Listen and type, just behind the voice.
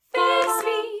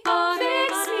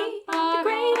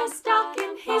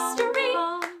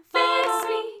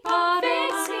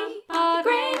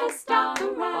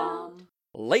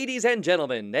Ladies and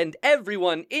gentlemen, and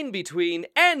everyone in between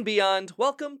and beyond,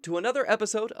 welcome to another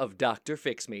episode of Dr.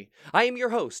 Fix Me. I am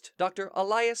your host, Dr.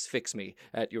 Elias Fix Me,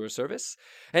 at your service.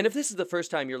 And if this is the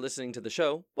first time you're listening to the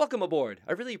show, welcome aboard.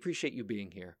 I really appreciate you being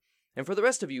here. And for the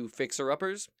rest of you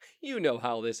fixer-uppers, you know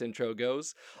how this intro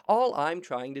goes. All I'm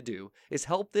trying to do is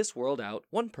help this world out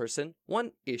one person,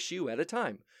 one issue at a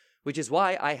time. Which is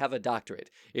why I have a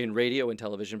doctorate in radio and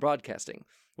television broadcasting,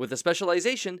 with a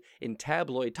specialization in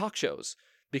tabloid talk shows.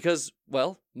 Because,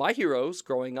 well, my heroes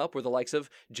growing up were the likes of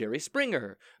Jerry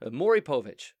Springer, Maury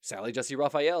Povich, Sally Jesse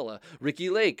Raphael, Ricky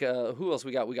Lake, who else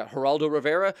we got? We got Geraldo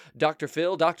Rivera, Dr.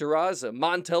 Phil, Dr. Oz,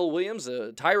 Montel Williams,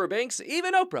 Tyra Banks,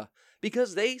 even Oprah,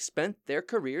 because they spent their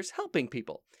careers helping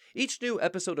people. Each new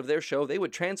episode of their show, they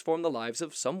would transform the lives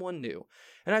of someone new.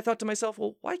 And I thought to myself,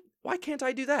 well, why can't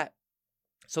I do that?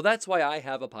 So that's why I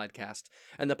have a podcast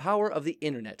and the power of the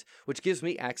internet, which gives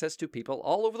me access to people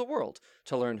all over the world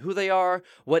to learn who they are,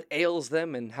 what ails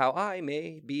them, and how I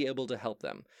may be able to help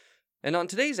them. And on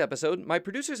today's episode, my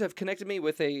producers have connected me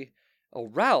with a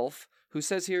Ralph who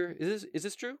says here, is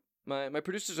this true? My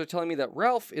producers are telling me that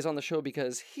Ralph is on the show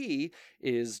because he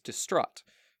is distraught.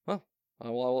 Well, I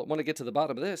want to get to the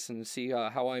bottom of this and see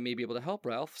how I may be able to help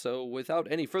Ralph. So without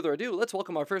any further ado, let's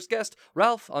welcome our first guest,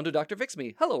 Ralph, onto Dr. Fix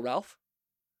Me. Hello, Ralph.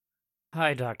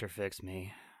 Hi, Dr. Fix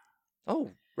Me.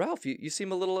 Oh, Ralph, you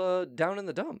seem a little down in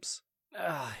the dumps.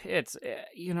 It's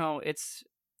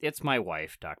my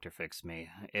wife, Dr. Fix Me.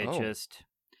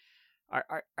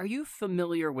 Are you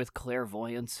familiar with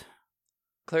clairvoyance?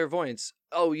 Clairvoyance.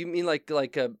 Oh, you mean like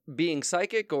being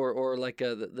psychic or like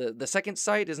the second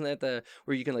sight? Isn't that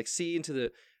where you can like see into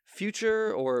the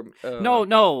future or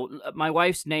No, my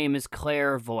wife's name is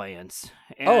Clairvoyance,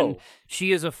 and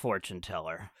she is a fortune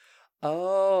teller.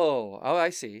 Oh, I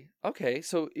see. Okay,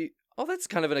 so that's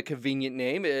kind of a convenient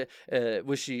name.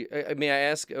 Was she? May I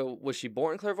ask? Was she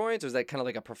born clairvoyant, or is that kind of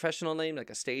like a professional name, like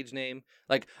a stage name?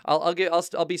 Like,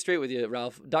 I'll be straight with you,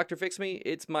 Ralph. Dr. Fix Me,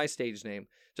 it's my stage name,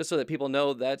 just so that people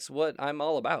know that's what I'm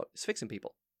all about. Is fixing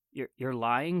people. You're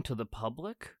lying to the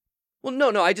public? Well,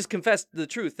 no. I just confessed the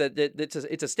truth that it's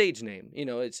a stage name.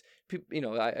 I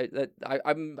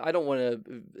don't want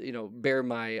to bear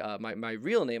my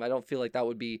real name. I don't feel like that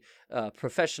would be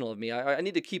professional of me. I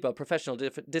need to keep a professional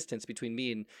distance between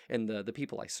me and the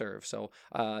people I serve. So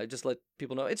just let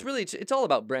people know it's all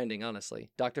about branding.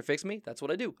 Honestly, Dr. Fix Me. That's what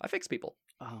I do. I fix people.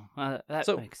 Oh, that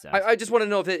makes sense. I just want to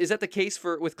know is that the case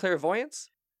with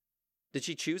clairvoyance? Did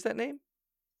she choose that name?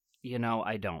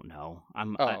 I don't know.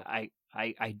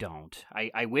 I don't.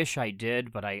 I wish I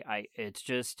did, but it's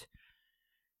just,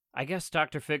 I guess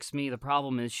Dr. Fix Me, the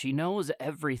problem is she knows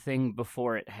everything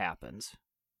before it happens.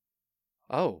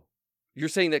 Oh, you're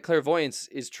saying that clairvoyance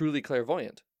is truly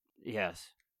clairvoyant?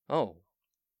 Yes. Oh,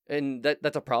 and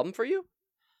that's a problem for you?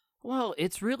 Well,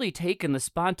 it's really taken the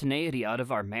spontaneity out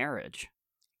of our marriage.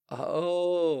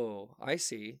 Oh, I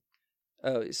see.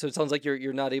 So it sounds like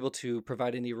you're not able to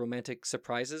provide any romantic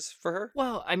surprises for her?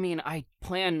 Well, I mean, I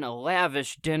plan a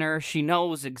lavish dinner. She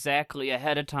knows exactly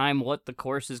ahead of time what the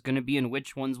course is going to be and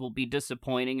which ones will be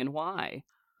disappointing and why.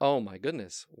 Oh my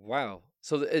goodness. Wow.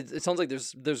 So it sounds like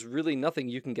there's really nothing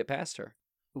you can get past her.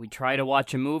 We try to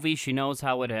watch a movie, she knows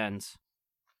how it ends.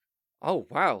 Oh,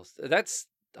 wow. I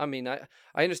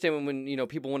understand when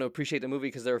people want to appreciate the movie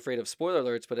because they're afraid of spoiler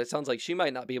alerts, but it sounds like she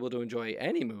might not be able to enjoy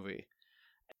any movie.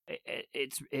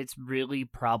 It's really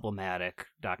problematic,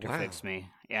 Dr. Wow. Fix Me,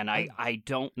 and I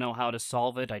don't know how to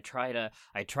solve it. I try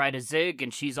to zig,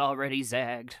 and she's already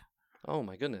zagged. Oh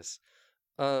my goodness,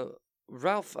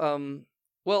 Ralph.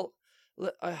 Well,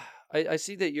 I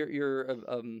see that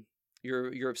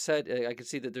you're upset. I can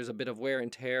see that there's a bit of wear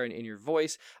and tear in your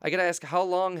voice. I gotta ask, how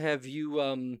long have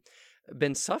you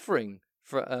been suffering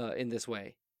in this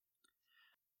way?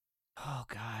 Oh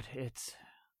God, it's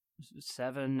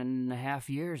 7.5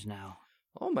 years now.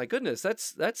 Oh my goodness,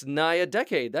 that's nigh a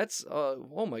decade. That's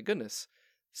oh my goodness,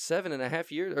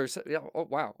 7.5 years oh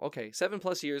wow, okay,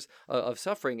 7+ years of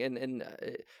suffering. And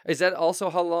is that also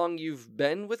how long you've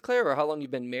been with Claire, or how long you've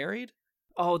been married?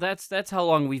 Oh, that's how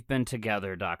long we've been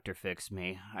together, Dr. Fix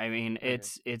Me. I mean, Okay.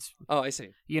 it's. Oh, I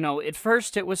see. At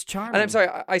first it was charming. And I'm sorry,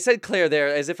 I said Claire there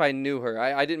as if I knew her.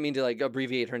 I didn't mean to like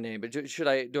abbreviate her name, but do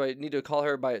I need to call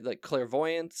her by like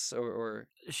clairvoyance or?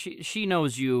 She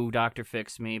knows you, Dr.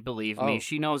 Fix Me. Believe me,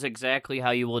 she knows exactly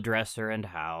how you will address her and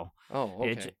how. Oh,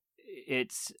 okay.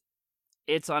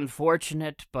 It's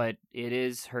unfortunate, but it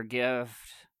is her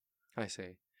gift. I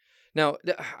see. Now,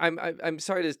 I'm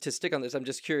sorry to stick on this. I'm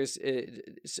just curious.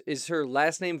 Is her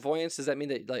last name Voyance? Does that mean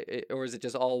that or is it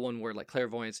just all one word, like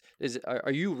clairvoyance?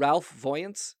 Are you Ralph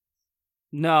Voyance?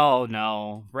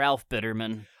 No, Ralph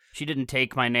Bitterman. She didn't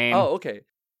take my name. Oh, okay.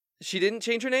 She didn't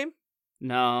change her name?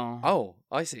 No. Oh,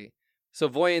 I see. So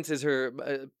Voyance is her,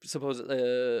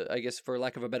 I guess for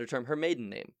lack of a better term, her maiden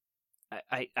name.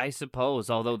 I suppose,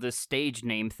 although this stage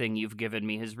name thing you've given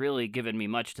me has really given me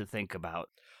much to think about.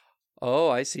 Oh,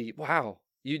 I see. Wow.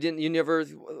 You never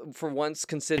for once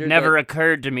considered It never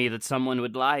occurred to me that someone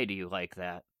would lie to you like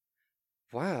that.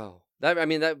 Wow.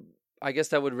 I guess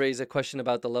that would raise a question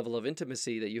about the level of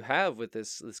intimacy that you have with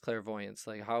this clairvoyance.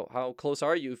 Like how close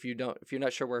are you if you're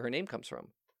not sure where her name comes from?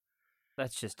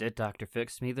 That's just it, Dr.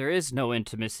 Fix-Me. There is no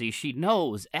intimacy. She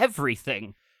knows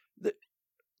everything.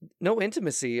 No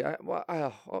intimacy.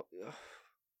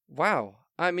 Wow.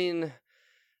 I mean,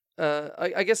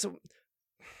 I guess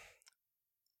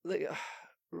like,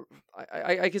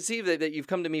 I can see that you've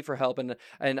come to me for help, and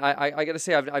I gotta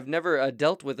say I've never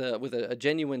dealt with a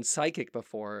genuine psychic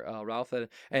before, Ralph,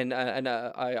 and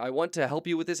I want to help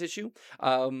you with this issue.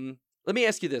 Let me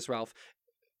ask you this, Ralph.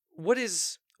 What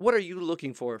are you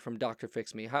looking for from Dr.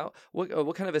 Fix-Me?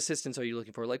 What kind of assistance are you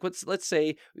looking for? Like let's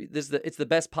say it's the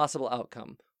best possible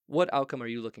outcome. What outcome are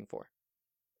you looking for?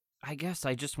 I guess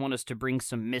I just want us to bring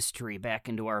some mystery back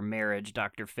into our marriage,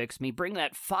 Dr. Fix-Me. Bring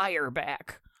that fire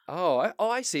back.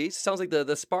 I see. Sounds like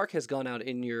the spark has gone out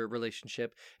in your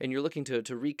relationship, and you're looking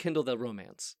to rekindle the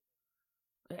romance.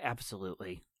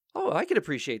 Absolutely. Oh, I can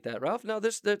appreciate that, Ralph. No,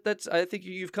 that's. I think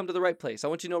you've come to the right place. I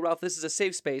want you to know, Ralph, this is a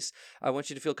safe space. I want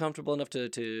you to feel comfortable enough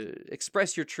to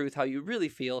express your truth, how you really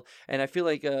feel, and I feel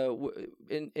like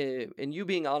in you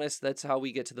being honest, that's how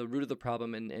we get to the root of the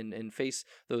problem and face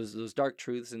those dark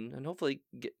truths and hopefully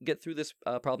get through this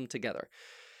problem together.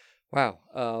 Wow,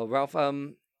 Ralph.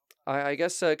 I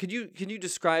guess can you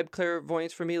describe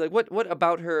clairvoyance for me? Like what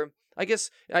about her? I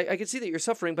guess I can see that you're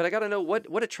suffering, but I gotta know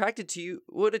what attracted you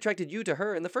to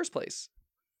her in the first place.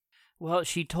 Well,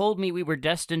 she told me we were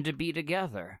destined to be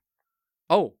together.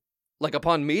 Oh, like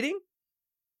upon meeting?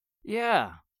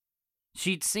 Yeah.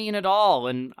 She'd seen it all,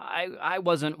 and I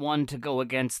wasn't one to go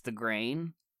against the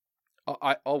grain.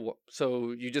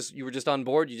 So you were just on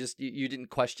board. You didn't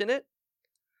question it.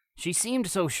 She seemed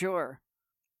so sure.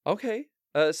 Okay.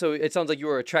 So it sounds like you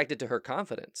were attracted to her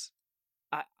confidence.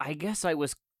 I guess I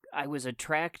was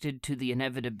attracted to the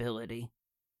inevitability.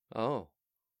 Oh.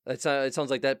 It sounds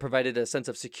like that provided a sense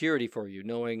of security for you,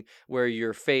 knowing where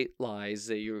your fate lies,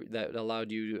 that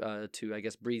allowed you to, I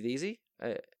guess, breathe easy?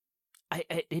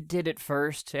 It did at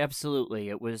first, absolutely.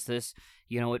 It was this,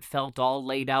 it felt all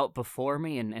laid out before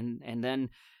me, and then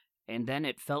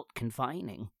it felt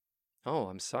confining. Oh,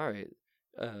 I'm sorry.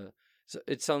 So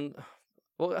it sounds...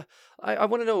 Well, I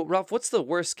want to know, Ralph, what's the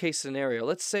worst case scenario?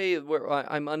 Let's say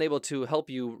I'm unable to help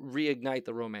you reignite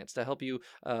the romance, to help you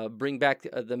bring back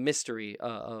the mystery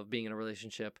of being in a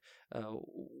relationship.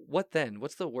 What then?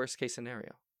 What's the worst case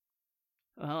scenario?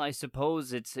 Well, I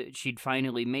suppose she'd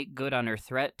finally make good on her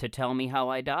threat to tell me how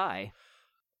I die.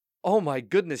 Oh my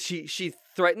goodness, she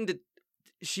threatened to...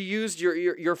 She used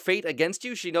your fate against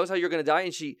you? She knows how you're going to die,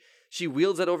 and she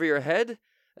wields that over your head?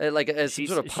 Like as some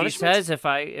sort of punishment? She says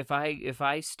if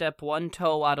I step one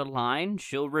toe out of line,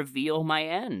 she'll reveal my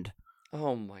end.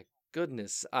 Oh my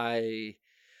goodness! I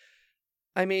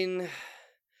mean,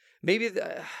 maybe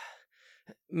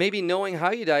knowing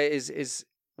how you die is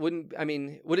wouldn't. I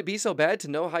mean, would it be so bad to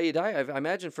know how you die? I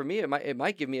imagine for me, it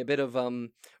might give me a bit of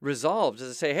resolve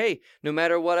to say, hey, no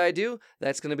matter what I do,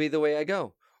 that's going to be the way I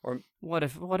go. Or what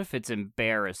if it's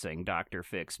embarrassing, Dr.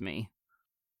 Fix-Me?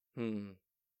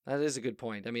 That is a good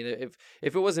point. I mean,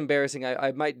 if it was embarrassing,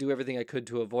 I might do everything I could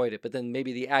to avoid it, but then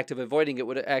maybe the act of avoiding it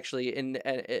would actually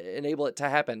enable it to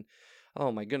happen.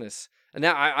 Oh my goodness! And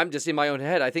now I'm just in my own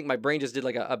head. I think my brain just did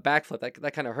like a backflip.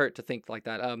 That kind of hurt to think like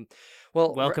that.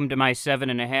 Well, welcome to my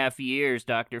 7.5 years,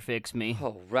 Dr. Fix-Me.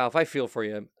 Oh, Ralph, I feel for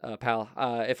you, pal.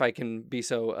 If I can be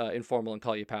so informal and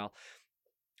call you pal.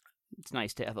 It's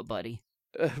nice to have a buddy.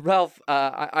 Ralph,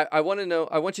 I want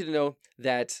you to know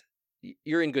that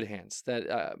you're in good hands. That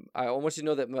I want you to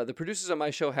know that the producers on my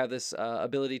show have this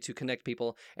ability to connect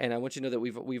people, and I want you to know that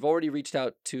we've already reached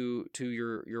out to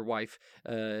your wife,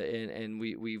 and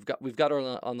we've got her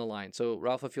on the line. So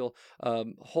Ralph, if you'll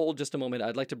hold just a moment,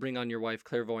 I'd like to bring on your wife,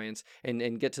 Clairvoyance,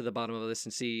 and get to the bottom of this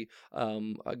and see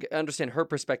understand her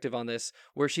perspective on this,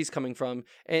 where she's coming from,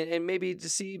 and maybe to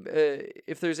see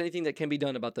if there's anything that can be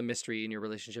done about the mystery in your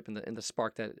relationship and the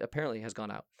spark that apparently has gone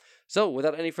out. So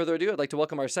without any further ado, I'd like to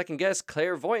welcome our second guest,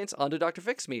 Clairvoyance, onto Dr.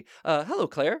 Fix-Me. Hello,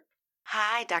 Claire.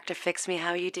 Hi, Dr. Fix-Me. How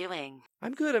are you doing?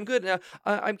 I'm good. Now,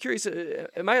 I'm curious,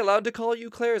 am I allowed to call you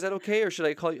Claire? Is that okay? Or should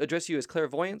I address you as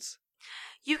Clairvoyance?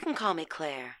 You can call me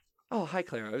Claire. Oh, hi,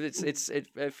 Clara.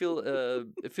 It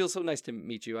feels so nice to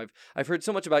meet you. I've heard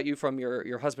so much about you from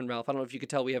your husband Ralph. I don't know if you could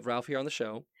tell we have Ralph here on the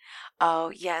show. Oh,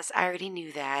 yes, I already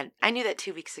knew that. I knew that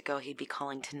 2 weeks ago he'd be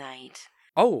calling tonight.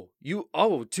 Oh,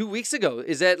 2 weeks ago.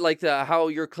 Is that like how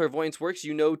your clairvoyance works?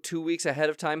 You know 2 weeks ahead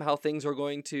of time how things are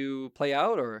going to play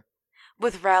out, or?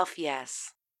 With Ralph,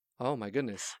 yes. Oh my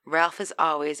goodness. Ralph is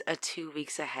always 2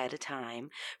 weeks ahead of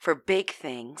time for big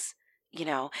things,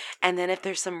 and then if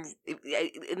there's and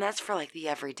that's for like the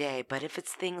everyday, but if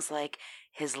it's things like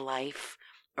his life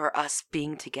or us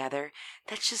being together,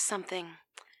 that's just something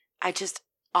I just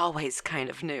always kind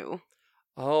of knew.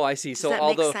 Oh, I see. Does So that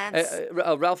although make sense?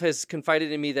 Ralph has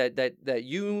confided in me that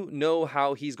you know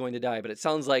how he's going to die, but it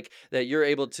sounds like that you're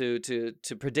able to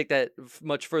predict that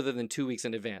much further than 2 weeks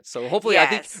in advance. So hopefully, I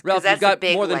think Yes, because Ralph, you've that's a got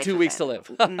big more than life 2 weeks to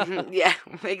event. live. Yeah,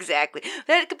 exactly.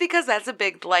 Because that's a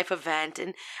big life event.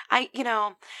 And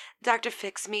Dr.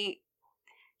 Fix Me,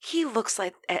 he looks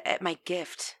like at my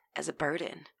gift as a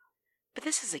burden. But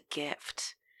this is a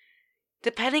gift.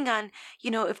 Depending on,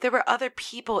 if there were other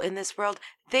people in this world,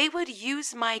 they would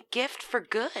use my gift for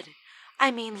good. I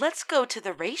mean, let's go to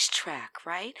the racetrack,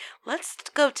 right? Let's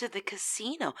go to the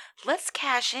casino. Let's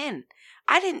cash in.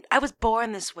 I was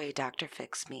born this way, Dr.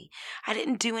 Fix Me. I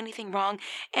didn't do anything wrong.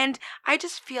 And I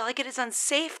just feel like it is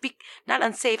unsafe, not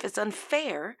unsafe, it's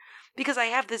unfair because I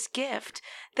have this gift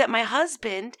that my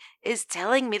husband is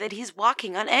telling me that he's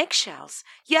walking on eggshells.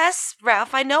 Yes,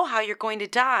 Ralph, I know how you're going to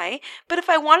die, but if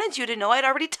I wanted you to know, I'd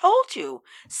already told you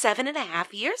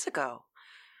 7.5 years ago.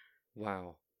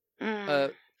 Wow.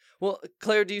 Mm. Well,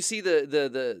 Claire, do you see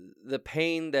the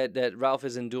pain that Ralph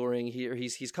is enduring here?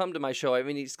 He's come to my show. I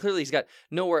mean, he's got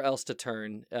nowhere else to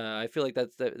turn. I feel like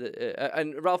that's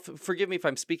and Ralph, forgive me if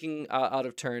I'm speaking out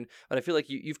of turn, but I feel like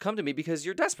you've come to me because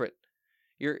you're desperate.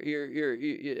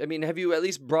 I mean, have you at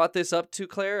least brought this up to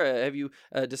Claire? Have you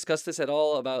discussed this at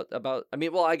all about? I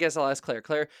mean, well, I guess I'll ask Claire.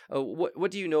 Claire,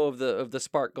 what do you know of the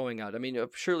spark going out? I mean,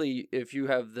 surely if you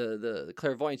have the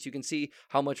clairvoyance, you can see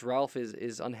how much Ralph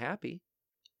is unhappy.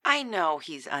 I know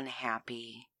he's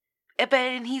unhappy,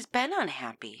 and he's been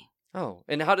unhappy. Oh,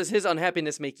 and how does his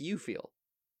unhappiness make you feel?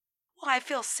 Well, I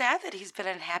feel sad that he's been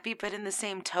unhappy, but in the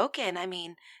same token, I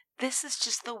mean, this is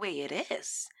just the way it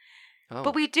is. Oh,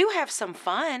 But we do have some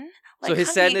fun. so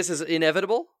his sadness is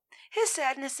inevitable? His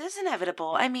sadness is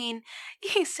inevitable. I mean,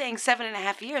 he's saying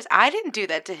 7.5 years. I didn't do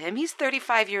that to him. He's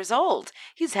 35 years old.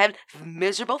 He's had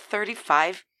miserable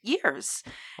 35 years.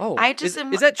 Oh, I just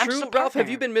is that I'm true, just a Ralph? Have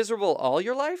you partner. been miserable all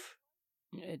your life?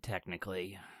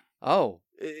 Technically. Oh,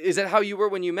 is that how you were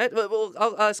when you met? Well,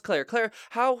 I'll ask Claire. Claire,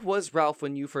 how was Ralph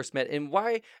when you first met, and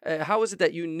why? How is it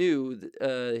that you knew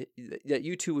that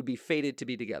you two would be fated to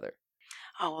be together?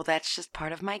 Oh, well, that's just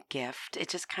part of my gift. It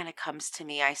just kind of comes to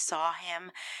me. I saw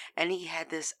him and he had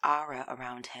this aura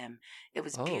around him. It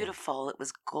was Oh, beautiful. It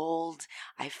was gold.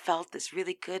 I felt this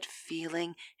really good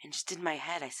feeling. And just in my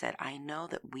head, I said, I know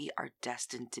that we are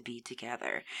destined to be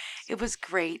together. It was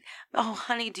great. Oh,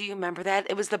 honey, do you remember that?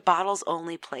 It was the bottles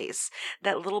only place,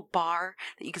 that little bar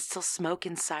that you could still smoke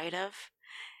inside of.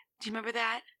 Do you remember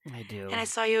that? I do. And I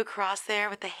saw you across there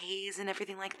with the haze and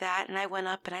everything like that. And I went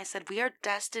up and I said, we are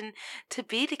destined to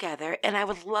be together. And I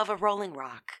would love a Rolling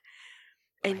Rock.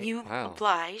 And you wow.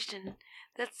 obliged. And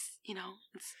that's,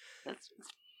 that's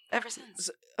ever since.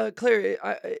 Claire,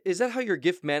 is that how your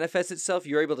gift manifests itself?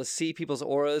 You're able to see people's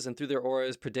auras, and through their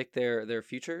auras, predict their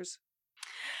futures.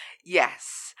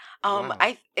 Yes. Wow.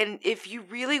 And if you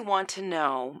really want to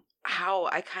know how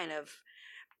I kind of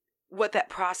what that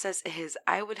process is,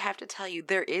 I would have to tell you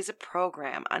there is a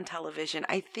program on television.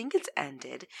 I think it's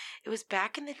ended. It was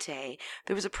back in the day.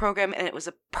 There was a program and it was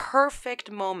a perfect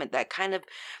moment, that kind of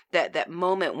that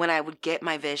moment when I would get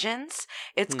my visions.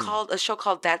 It's called a show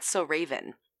called That's So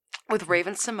Raven with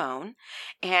Raven Simone,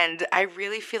 and I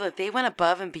really feel that they went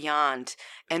above and beyond,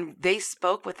 and they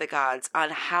spoke with the gods on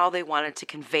how they wanted to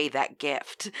convey that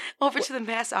gift over to the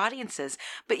mass audiences.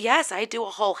 But yes, I do a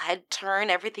whole head turn,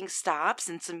 everything stops,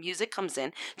 and some music comes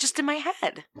in just in my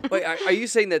head. Wait, are you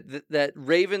saying that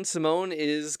Raven Simone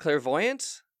is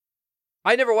clairvoyant?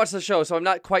 I never watched the show, so I'm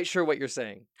not quite sure what you're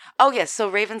saying. Oh yes, so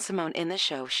Raven Simone in the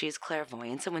show, she's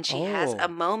clairvoyant, and when she has a Oh,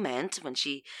 moment,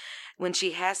 when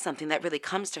she has something that really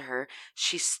comes to her,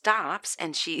 she stops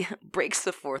and she breaks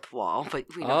the fourth wall.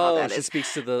 But we know how that she is.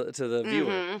 speaks to the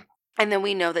viewer. Hmm. And then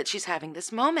we know that she's having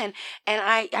this moment. And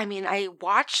I mean, I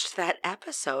watched that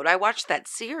episode. I watched that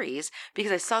series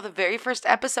because I saw the very first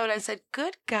episode. And I said,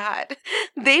 good God,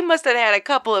 they must have had a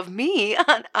couple of me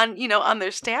on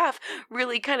their staff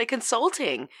really kind of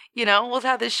consulting, with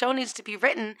how this show needs to be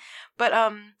written. But, I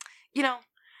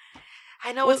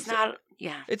know Well, it's not,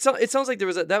 Yeah. It sounds like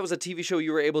that was a TV show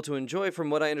you were able to enjoy.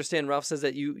 From what I understand, Ralph says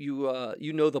that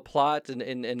you know the plot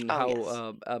and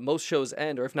how yes. most shows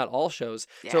end, or if not all shows.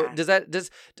 Yeah. So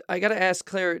I gotta ask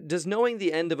Claire, does knowing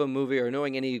the end of a movie or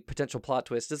knowing any potential plot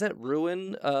twist, does that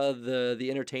ruin the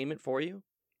entertainment for you?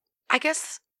 I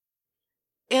guess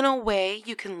in a way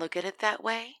you can look at it that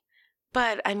way.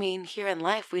 But I mean, here in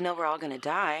life, we know we're all going to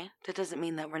die. That doesn't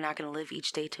mean that we're not going to live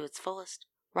each day to its fullest.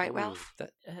 Right, Ooh, Ralph?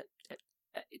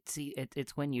 See,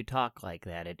 it's when you talk like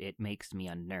that, it makes me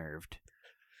unnerved.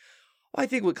 I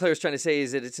think what Claire's trying to say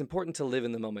is that it's important to live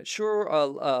in the moment. Sure,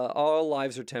 all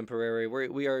lives are temporary.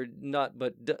 We are not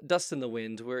but dust in the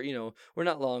wind. We're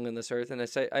not long on this earth. And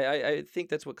I think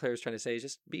that's what Claire's trying to say, is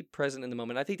just be present in the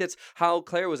moment. I think that's how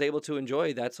Claire was able to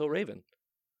enjoy That's So Raven.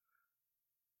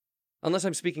 Unless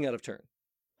I'm speaking out of turn.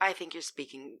 I think you're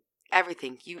speaking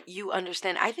everything. You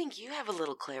understand. I think you have a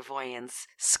little clairvoyance.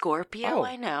 Scorpio, Oh.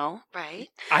 I know, right?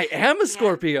 I am a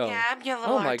Scorpio. Yeah, you're a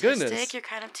little Oh my artistic. goodness. You're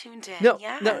kind of tuned in. No,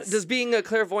 Yes. no. Does being a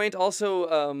clairvoyant also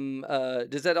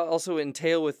does that also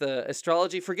entail with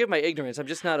astrology? Forgive my ignorance. I'm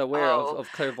just not aware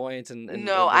of clairvoyance and no, and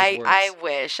those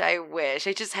words. I wish.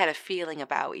 I just had a feeling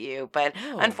about you, but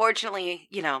Oh. unfortunately,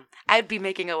 I'd be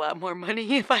making a lot more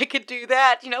money if I could do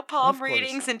that. Palm Of course.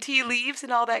 readings and tea leaves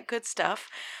and all that good stuff.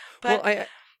 But Well,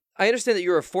 I understand that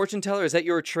you're a fortune teller. Is that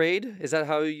your trade? Is that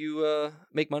how you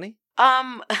make money?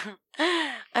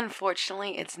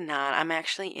 unfortunately, it's not. I'm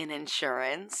actually in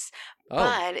insurance. Oh.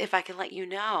 But if I can let you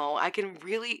know, I can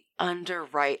really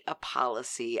underwrite a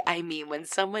policy. I mean, when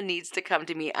someone needs to come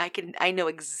to me, I know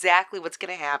exactly what's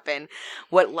going to happen,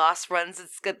 what loss runs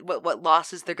what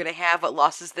losses they're going to have, what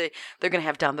losses they're going to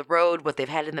have down the road, what they've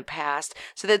had in the past.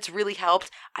 So that's really helped.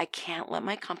 I can't let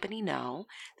my company know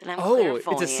that I'm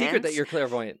clairvoyant. It's a secret that you're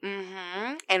clairvoyant.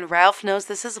 Mm-hmm. And Ralph knows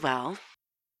this as well.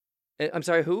 I'm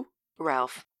sorry, who?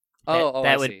 Ralph.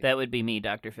 That would be me,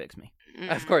 Dr. Fix Me.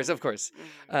 Of course.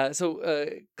 So,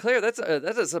 Claire, that's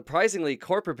a surprisingly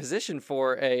corporate position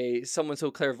for someone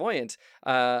so clairvoyant.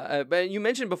 But you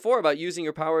mentioned before about using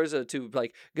your powers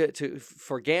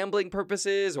for gambling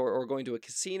purposes, or going to a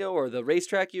casino or the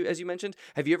racetrack. As you mentioned,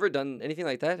 have you ever done anything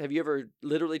like that? Have you ever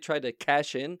literally tried to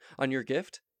cash in on your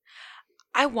gift?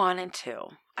 I wanted to.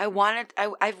 I've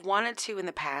wanted to in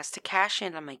the past to cash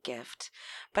in on my gift,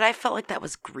 but I felt like that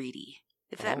was greedy.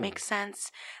 If that makes sense.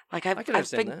 Like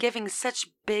I've been giving such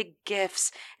big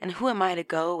gifts, and who am I to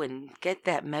go and get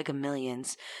that mega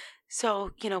millions?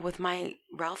 So, with my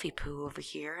Ralphie poo over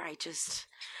here,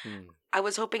 I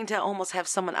was hoping to almost have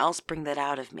someone else bring that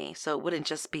out of me. So it wouldn't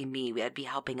just be me. I'd be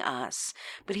helping us.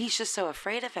 But he's just so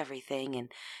afraid of everything and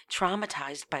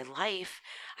traumatized by life.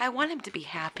 I want him to be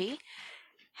happy.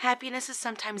 Happiness is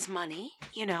sometimes money,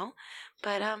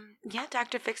 But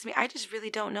Dr. Fix Me, I just really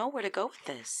don't know where to go with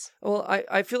this. Well,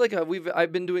 I feel like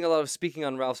I've been doing a lot of speaking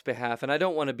on Ralph's behalf, and I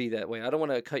don't want to be that way. I don't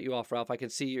want to cut you off, Ralph. I can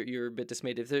see you're a bit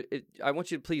dismayed. I want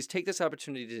you to please take this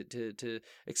opportunity to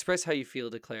express how you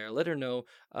feel to Claire. Let her know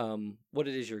what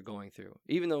it is you're going through,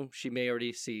 even though she may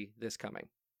already see this coming.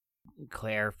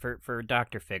 Claire, for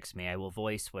Dr. Fix Me, I will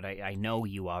voice what I know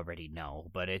you already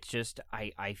know, but it's just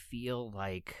I feel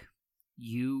like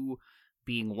you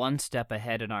being one step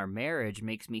ahead in our marriage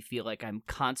makes me feel like I'm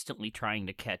constantly trying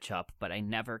to catch up, but I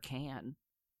never can.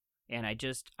 And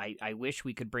I wish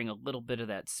we could bring a little bit of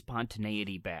that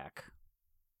spontaneity back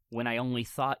when I only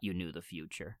thought you knew the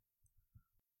future.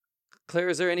 Claire,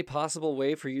 is there any possible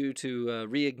way for you to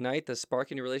reignite the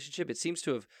spark in your relationship? It seems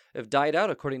to have died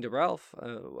out, according to Ralph.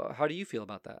 How do you feel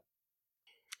about that?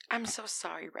 I'm so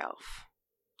sorry, Ralph.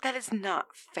 That is not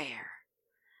fair.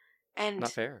 And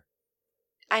not fair.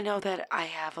 I know that I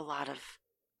have a lot of,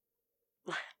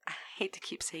 I hate to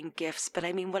keep saying gifts, but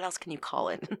I mean, what else can you call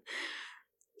it?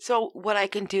 So what I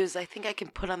can do is I think I can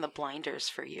put on the blinders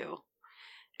for you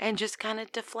and just kind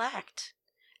of deflect.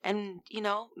 And,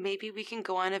 maybe we can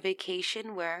go on a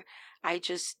vacation where I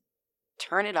just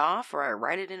turn it off, or I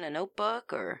write it in a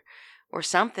notebook or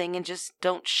something, and just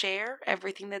don't share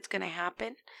everything that's going to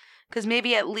happen. Because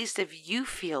maybe at least if you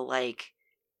feel like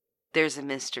there's a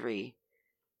mystery,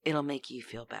 it'll make you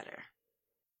feel better.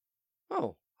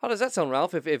 Oh, how does that sound,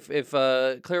 Ralph? If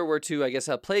Claire were to, I guess,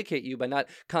 placate you by not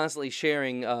constantly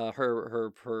sharing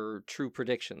her true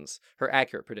predictions, her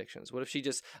accurate predictions, what if she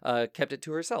just kept it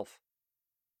to herself?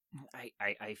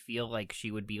 I feel like she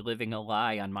would be living a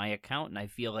lie on my account, and I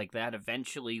feel like that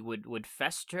eventually would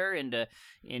fester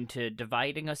into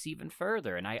dividing us even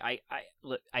further. And I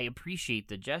appreciate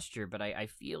the gesture, but I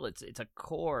feel it's a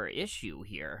core issue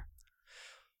here.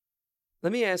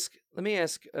 Let me ask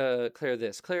Claire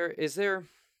this. Claire, is there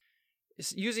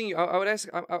using? I would ask.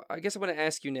 I guess I want to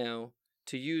ask you now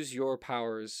to use your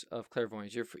powers of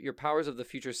clairvoyance, your powers of the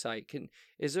future sight.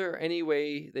 Is there any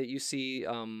way that you see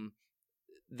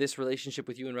this relationship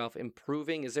with you and Ralph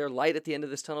improving? Is there light at the end of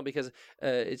this tunnel? Because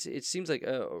it seems like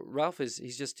Ralph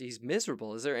he's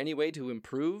miserable. Is there any way to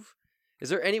improve? Is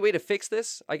there any way to fix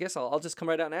this? I guess I'll just come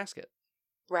right out and ask it.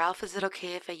 Ralph, is it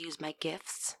okay if I use my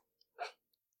gifts?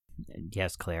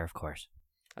 Yes, Claire, of course.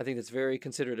 I think that's very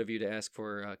considerate of you to ask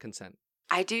for consent.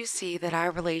 I do see that our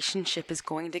relationship is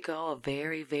going to go a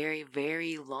very, very,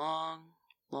 very long,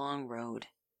 long road.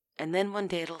 And then one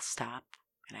day it'll stop,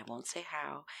 and I won't say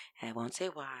how, and I won't say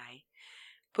why.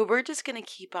 But we're just going to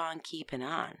keep on keeping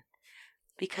on.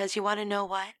 Because you want to know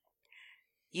what?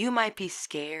 You might be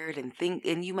scared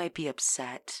and you might be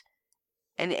upset.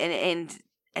 And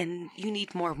you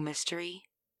need more mystery.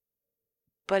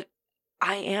 But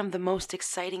I am the most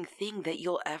exciting thing that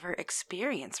you'll ever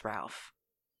experience, Ralph.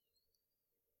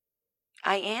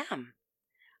 I am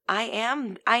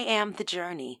the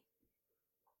journey.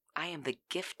 I am the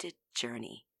gifted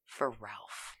journey for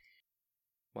Ralph.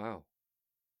 Wow.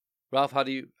 Ralph, how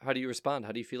do you respond?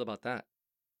 How do you feel about that?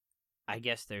 I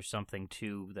guess there's something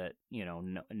too that,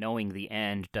 knowing the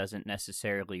end doesn't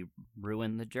necessarily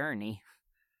ruin the journey.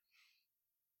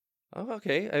 Oh,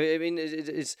 okay.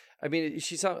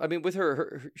 With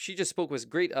her, she just spoke with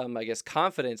great, I guess,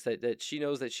 confidence that she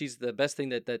knows that she's the best thing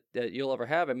that you'll ever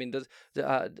have. I mean, does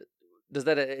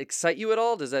that excite you at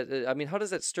all? How does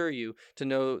that stir you to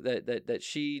know that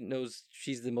she knows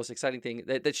she's the most exciting thing,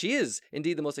 that she is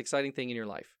indeed the most exciting thing in your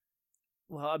life?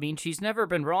 Well, I mean, she's never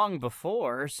been wrong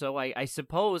before, so I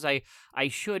suppose I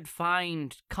should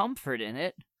find comfort in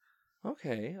it.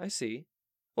 Okay, I see.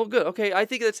 Well, good. Okay, I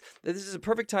think this is a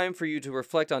perfect time for you to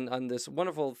reflect on this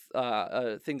wonderful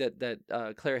thing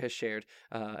that Claire has shared,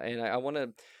 and I want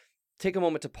to take a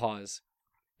moment to pause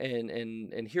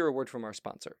and hear a word from our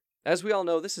sponsor. As we all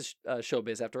know, this is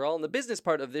Showbiz after all, and the business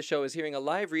part of this show is hearing a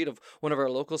live read of one of our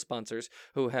local sponsors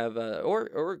who have,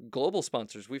 or global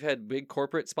sponsors. We've had big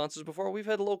corporate sponsors before. We've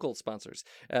had local sponsors,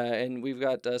 and we've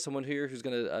got someone here who's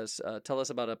going to tell us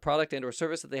about a product and or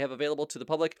service that they have available to the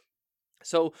public.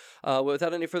 So,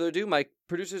 without any further ado, my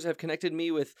producers have connected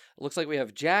me with, looks like we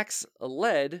have Jax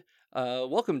Led.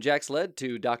 Welcome, Jax Led,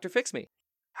 to Dr. Fix Me.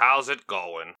 How's it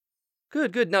going?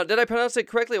 Good. Now, did I pronounce it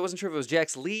correctly? I wasn't sure if it was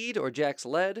Jax Lead or Jax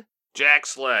Led.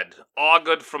 Jax Led,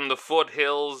 augured from the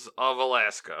foothills of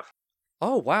Alaska.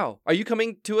 Oh, wow. Are you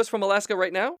coming to us from Alaska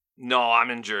right now? No,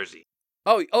 I'm in Jersey.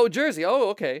 Oh, Jersey. Oh,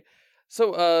 okay.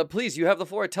 So, please, you have the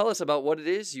floor. Tell us about what it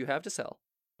is you have to sell.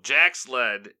 Jax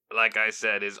Led, like I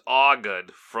said, is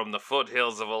augured from the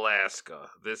foothills of Alaska.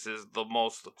 This is the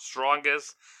most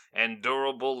strongest and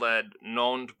durable lead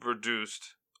known to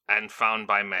produced and found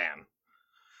by man.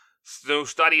 New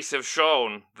studies have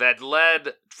shown that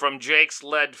lead from Jake's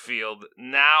lead field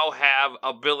now have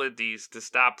abilities to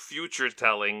stop future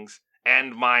tellings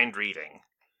and mind reading.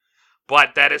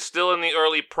 But that is still in the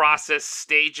early process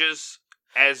stages,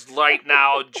 as right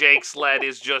now Jake's lead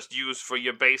is just used for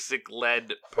your basic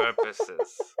lead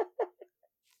purposes.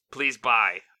 Please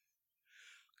buy.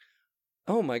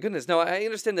 Oh my goodness. Now, I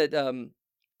understand that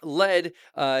lead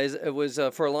was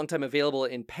for a long time available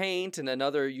in paint and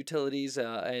other utilities,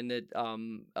 and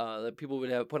that people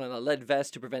would have put on a lead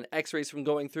vest to prevent X-rays from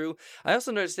going through. I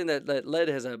also understand that lead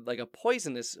has a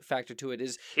poisonous factor to it.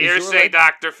 Is hearsay,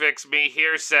 Dr. Fix Me,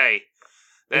 hearsay.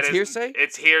 It's hearsay?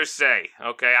 It's hearsay,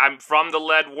 okay? I'm from the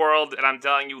lead world, and I'm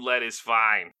telling you lead is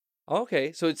fine.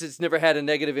 Okay, so it's never had a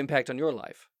negative impact on your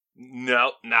life?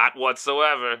 No, not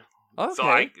whatsoever.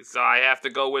 Okay. So I have to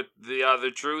go with the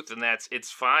other truth, and it's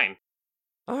fine.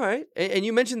 All right. And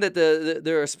you mentioned that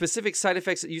there are specific side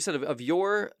effects that you said of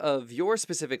your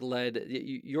specific lead.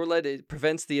 Your lead, it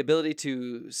prevents the ability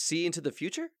to see into the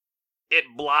future? It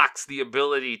blocks the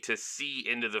ability to see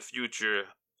into the future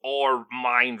or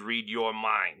mind read your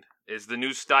mind. Is the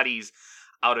new studies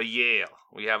out of Yale.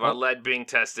 We have our lead being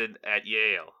tested at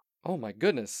Yale. Oh my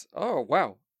goodness. Oh,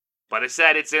 wow. But I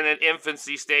said it's in its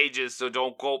infancy stages, so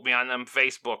don't quote me on them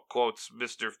Facebook quotes,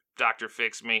 Mr. Dr.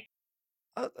 Fix Me.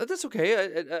 That's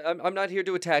okay. I'm not here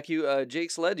to attack you.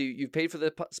 Jake's Lead, you've paid for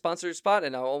the sponsor spot,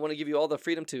 and I want to give you all the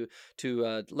freedom to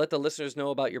let the listeners know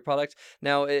about your product.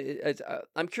 Now,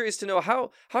 I'm curious to know,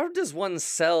 how does one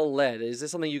sell lead? Is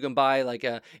this something you can buy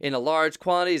in a large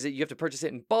quantity? Is it you have to purchase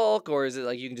it in bulk, or is it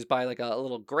like you can just buy like a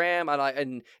little gram?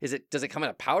 And does it come in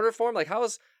a powder form? Like how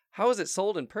is it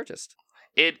sold and purchased?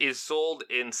 It is sold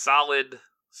in solid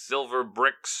silver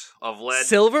bricks of lead.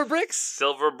 Silver bricks?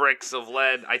 Silver bricks of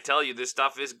lead. I tell you, this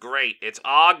stuff is great. It's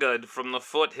augured from the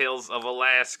foothills of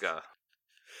Alaska.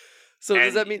 So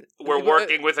does that mean we're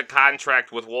working with a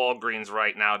contract with Walgreens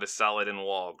right now to sell it in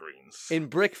Walgreens in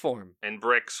brick form? In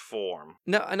bricks form.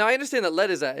 Now I understand that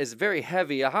lead is very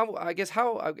heavy. I got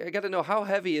to know, how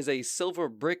heavy is a silver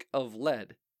brick of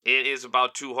lead? It is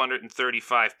about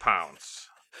 235 pounds.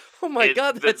 Oh my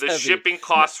God, that's the heavy. shipping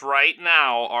costs right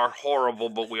now are horrible,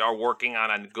 but we are working on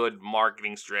a good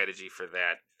marketing strategy for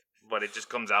that. But it just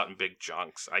comes out in big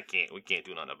chunks. We can't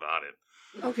do nothing about it.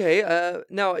 Okay.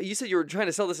 Now you said you were trying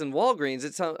to sell this in Walgreens.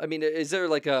 Is there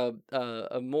like a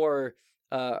more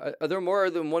are there more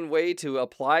than one way to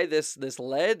apply this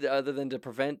lead other than to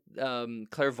prevent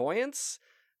clairvoyance?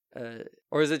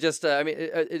 Or is it just or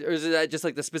is it just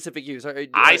like the specific use? I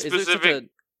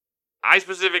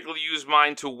specifically use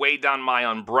mine to weigh down my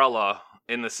umbrella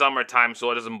in the summertime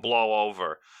so it doesn't blow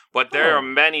over. But there are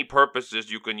many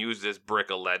purposes you can use this brick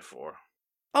of lead for.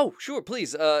 Oh, sure.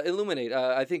 Please illuminate.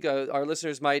 I think our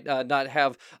listeners might not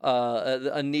have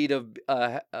a need of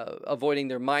avoiding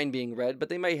their mind being read, but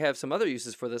they may have some other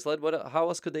uses for this lead. How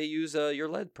else could they use your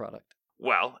lead product?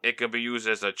 Well, it could be used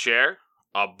as a chair,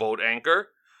 a boat anchor.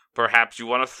 Perhaps you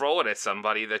want to throw it at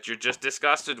somebody that you're just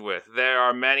disgusted with. There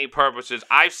are many purposes.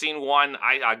 I've seen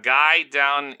a guy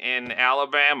down in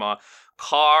Alabama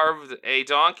carved a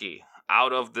donkey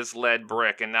out of this lead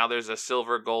brick, and now there's a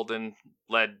silver golden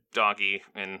lead donkey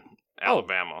in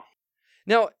Alabama.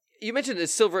 Now, you mentioned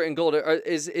it's silver and gold.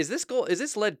 Is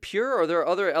this lead pure, or are there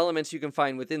other elements you can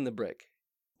find within the brick?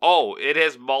 Oh, it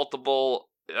has multiple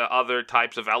other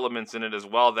types of elements in it as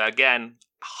well. That, again,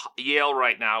 Yale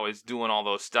right now is doing all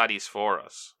those studies for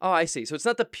us. Oh, I see. So it's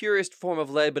not the purest form of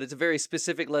lead, but it's a very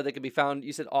specific lead that can be found.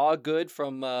 You said Good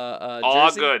from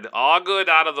Jersey? Good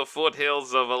out of the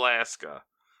foothills of Alaska.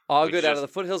 Good out of the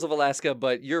foothills of Alaska,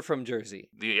 but you're from Jersey.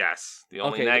 Yes. The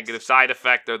only negative side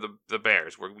effect are the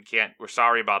bears. We're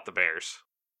sorry about the bears.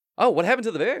 Oh, what happened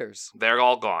to the bears? They're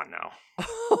all gone now.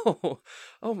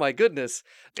 Oh my goodness.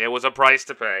 It was a price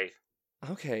to pay.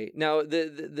 Okay. Now,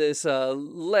 these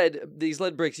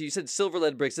lead bricks, you said silver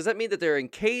lead bricks. Does that mean that they're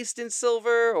encased in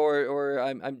silver, or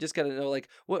I'm just gonna know, like,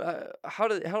 what? How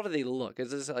do they look?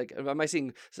 Is this like, am I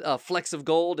seeing flecks of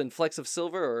gold and flecks of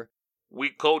silver, or? We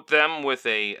coat them with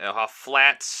a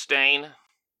flat stain.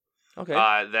 Okay.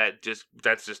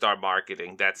 That's just our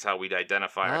marketing. That's how we'd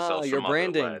identify ourselves your from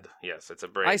branding. other lead. Yes, it's a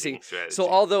branding I see. strategy. So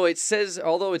although it's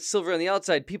silver on the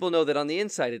outside, people know that on the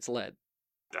inside it's lead.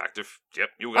 Yep,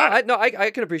 you got it. I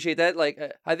can appreciate that. Like,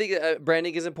 I think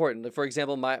branding is important. For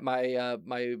example,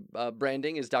 my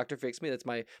branding is Dr. Fix Me. That's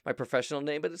my professional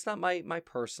name, but it's not my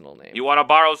personal name. You want to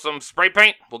borrow some spray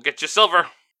paint? We'll get you silver.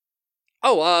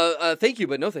 Oh, thank you,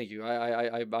 but no, thank you.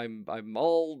 I'm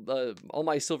all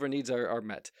my silver needs are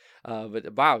met.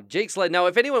 But wow, Jake's lead. Now,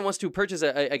 if anyone wants to purchase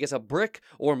a brick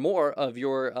or more of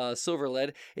your silver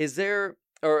lead, is there,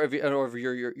 or of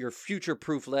your future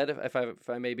proof lead, if I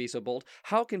may be so bold,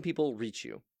 how can people reach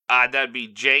you? That'd be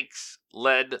Jake's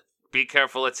Lead.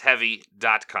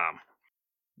 BeCarefulIt'sHeavy.com.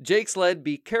 Jake's Lead.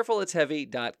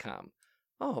 BeCarefulIt'sHeavy.com.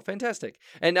 Oh, fantastic.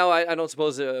 And now I don't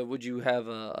suppose, would you have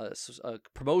a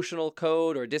promotional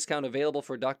code or discount available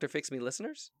for Dr. Fix Me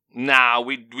listeners? Nah,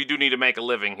 we do need to make a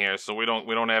living here, so we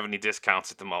don't have any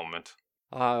discounts at the moment.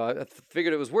 I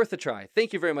figured it was worth a try.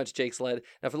 Thank you very much, Jake's Lead.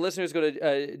 Now, for listeners, go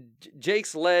to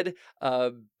Jake's Lead,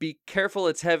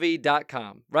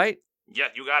 BeCarefulIt'sHeavy.com, right? Yeah,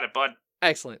 you got it, bud.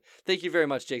 Excellent. Thank you very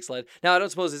much, Jake's Lead. Now, I don't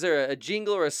suppose, is there a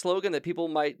jingle or a slogan that people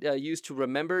might use to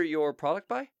remember your product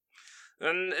by?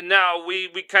 And now we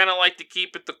kind of like to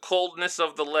keep it. The coldness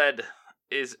of the lead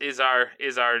is our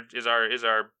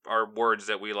words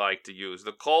that we like to use.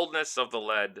 The coldness of the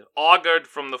lead, augured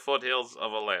from the foothills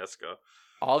of Alaska.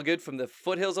 All good from the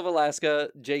foothills of Alaska,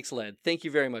 Jake's Lead. Thank you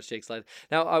very much, Jake's Lead.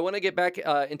 Now, I want to get back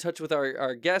in touch with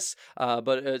our guests,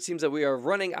 but it seems that we are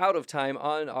running out of time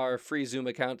on our free Zoom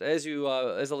account. As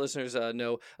the listeners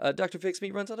know, Dr. Fix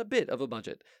Me runs on a bit of a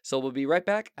budget. So we'll be right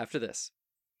back after this.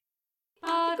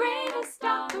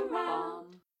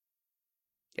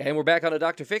 And we're back on a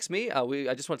Dr. Fix Me.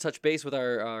 I just want to touch base with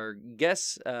our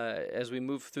guests as we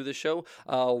move through the show.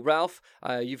 Ralph,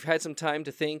 you've had some time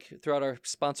to think throughout our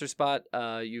sponsor spot.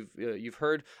 You've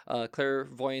heard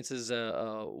Clairvoyance's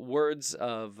words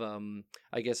of,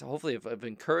 I guess, hopefully of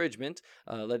encouragement,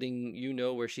 letting you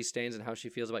know where she stands and how she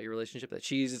feels about your relationship. That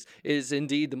she is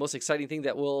indeed the most exciting thing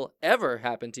that will ever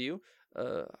happen to you.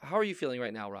 How are you feeling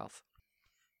right now, Ralph?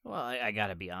 Well, I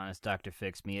gotta be honest, Dr.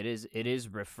 Fix Me. It is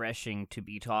refreshing to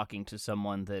be talking to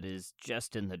someone that is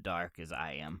just in the dark as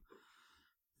I am.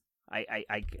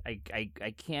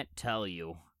 I can't tell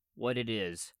you what it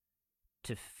is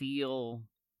to feel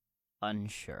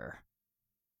unsure.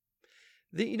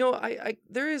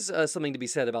 There is something to be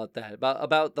said about that,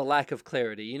 about the lack of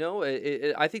clarity.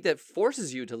 I think that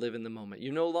forces you to live in the moment.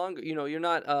 You're no longer, you're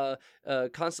not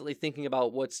constantly thinking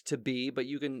about what's to be, but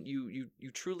you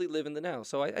truly live in the now.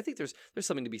 So I think there's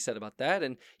something to be said about that.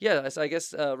 And yeah, I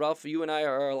guess Ralph, you and I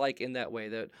are alike in that way.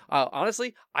 That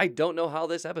honestly, I don't know how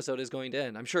this episode is going to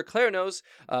end. I'm sure Claire knows,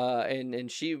 and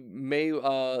she may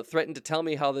threaten to tell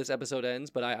me how this episode ends,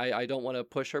 but I don't want to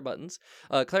push her buttons.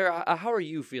 Claire, how are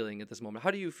you feeling at this moment? How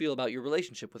do you feel about your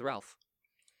relationship with Ralph?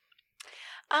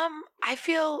 I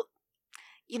feel,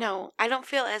 I don't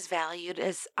feel as valued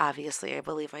as obviously I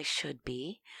believe I should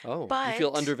be. Oh, but you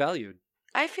feel undervalued.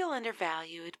 I feel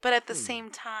undervalued, but at the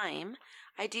same time,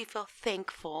 I do feel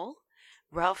thankful.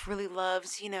 Ralph really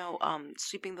loves,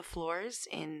 sweeping the floors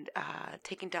and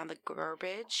taking down the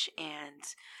garbage and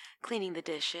cleaning the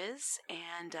dishes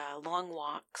and long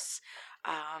walks.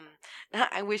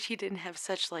 I wish he didn't have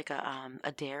such like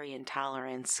a dairy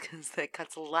intolerance, because that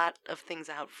cuts a lot of things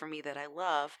out for me that I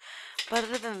love. But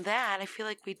other than that, I feel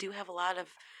like we do have a lot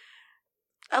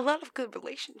of good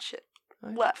relationship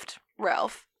left,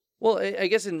 Ralph. Well, I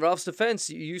guess in Ralph's defense,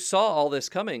 you saw all this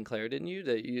coming, Claire, didn't you?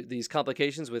 These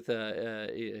complications with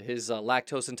his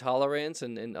lactose intolerance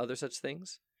and other such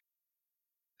things.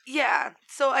 Yeah,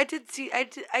 so I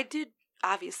did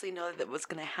obviously know that was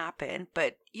going to happen,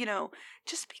 but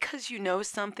just because you know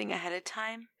something ahead of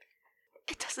time,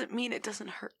 it doesn't mean it doesn't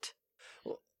hurt.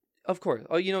 Well, of course.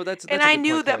 Oh, that's and a I good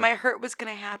knew point, that Claire. my hurt was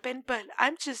going to happen, but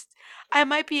I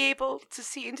might be able to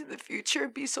see into the future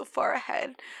and be so far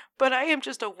ahead, but I am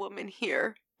just a woman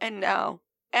here and now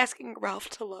asking Ralph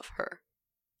to love her.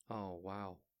 Oh,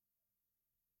 wow.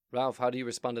 Ralph, how do you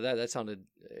respond to that? That sounded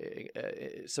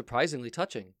surprisingly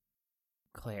touching.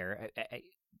 Claire,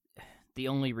 the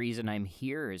only reason I'm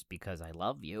here is because I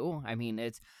love you. I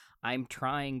mean, I'm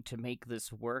trying to make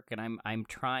this work, and I'm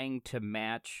trying to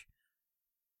match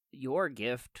your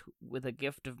gift with a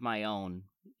gift of my own,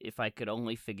 if I could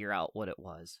only figure out what it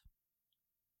was.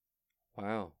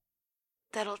 Wow.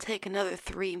 That'll take another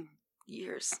 3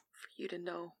 years for you to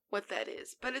know what that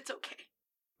is, but it's okay.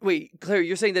 Wait, Claire,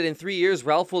 you're saying that in 3 years,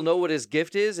 Ralph will know what his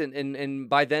gift is, and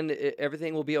by then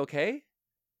everything will be okay?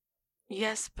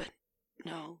 Yes, but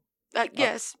no.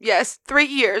 Yes, 3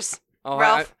 years. Oh,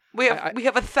 Ralph, we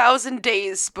have 1,000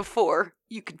 days before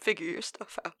you can figure your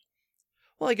stuff out.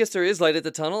 Well, I guess there is light at the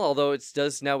tunnel, although it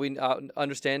does now we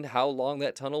understand how long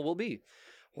that tunnel will be.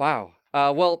 Wow.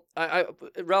 Well,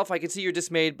 Ralph, I can see you're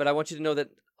dismayed, but I want you to know that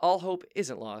all hope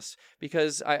isn't lost,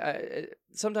 because I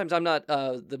sometimes I'm not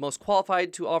the most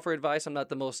qualified to offer advice. I'm not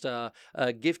the most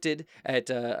gifted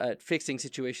at fixing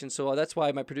situations. So that's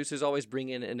why my producers always bring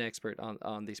in an expert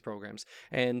on these programs.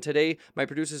 And today, my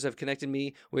producers have connected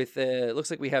me with, looks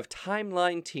like we have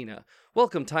Timeline Tina.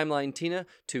 Welcome, Timeline Tina,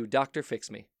 to Dr. Fix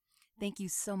Me. Thank you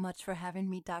so much for having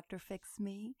me, Dr. Fix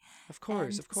Me. Of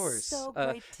course. So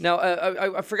great. Now,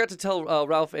 I forgot to tell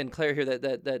Ralph and Claire here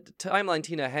that Timeline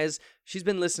Tina she's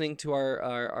been listening to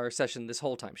our session this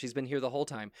whole time. She's been here the whole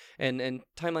time. And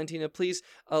Timeline Tina, please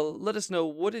let us know,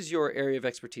 what is your area of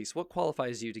expertise? What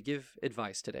qualifies you to give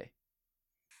advice today?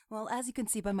 Well, as you can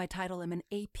see by my title, I'm an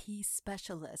AP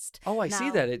specialist. Oh, I see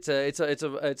that.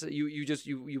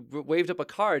 You waved up a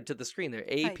card to the screen there.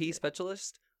 AP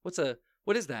specialist.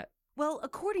 What is that? Well,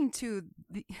 according to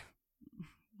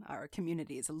our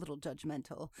community is a little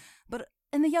judgmental, but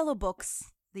in the yellow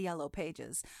books, the yellow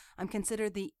pages, I'm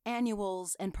considered the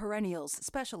annuals and perennials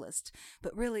specialist,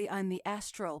 but really I'm the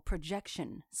astral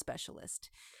projection specialist.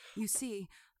 You see,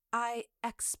 I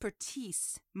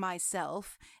expertise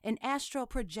myself in astral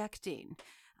projecting.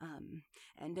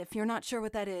 And if you're not sure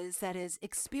what that is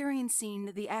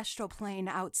experiencing the astral plane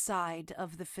outside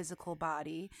of the physical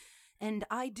body. And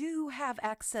I do have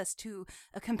access to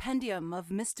a compendium of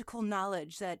mystical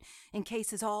knowledge that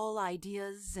encases all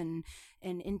ideas and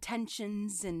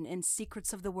intentions and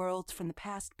secrets of the world from the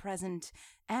past, present,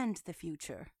 and the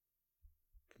future.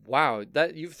 Wow,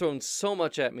 that you've thrown so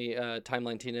much at me,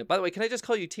 Timeline Tina. By the way, can I just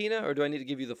call you Tina, or do I need to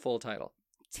give you the full title?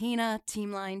 Tina,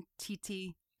 Teamline,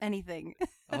 TT, anything.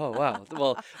 Oh,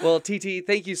 wow. Well, TT,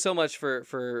 thank you so much for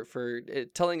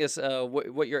telling us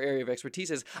what your area of expertise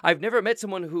is. I've never met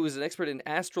someone who is an expert in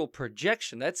astral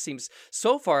projection. That seems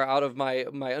so far out of my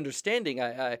understanding.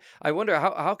 I wonder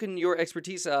how can your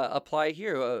expertise apply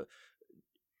here?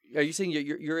 Are you saying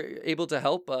you're able to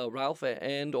help Ralph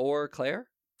and or Claire?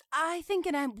 I think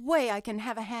in a way I can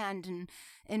have a hand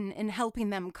in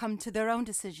helping them come to their own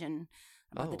decision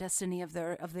about the destiny of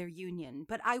their union.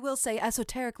 But I will say,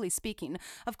 esoterically speaking,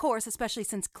 of course, especially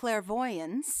since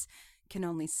clairvoyance can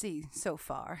only see so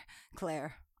far.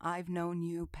 Claire, I've known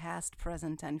you past,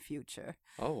 present, and future.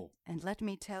 Oh. And let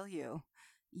me tell you,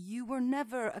 You were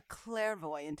never a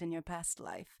clairvoyant in your past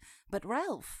life, but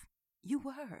Ralph, you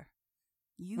were.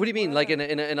 What do you mean? Like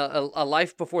in a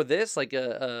life before this, like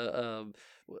a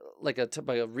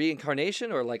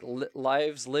reincarnation, or like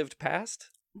lives lived past?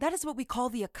 That is what we call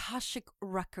the Akashic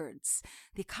Records.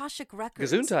 The Akashic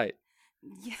Records. Gesundheit.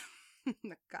 Yeah.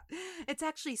 It's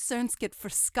actually Sanskrit for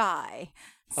sky.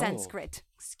 Sanskrit.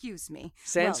 Excuse me.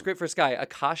 Sanskrit for sky.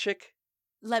 Akashic.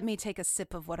 Let me take a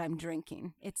sip of what I'm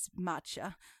drinking. It's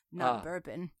matcha, not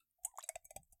bourbon.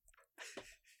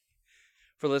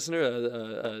 For listener,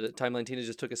 Timeline Tina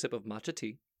just took a sip of matcha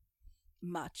tea.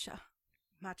 Matcha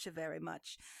very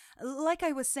much. Like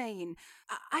I was saying,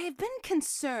 I have been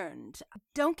concerned.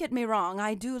 Don't get me wrong,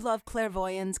 I do love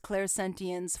clairvoyants,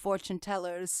 clairsentients, fortune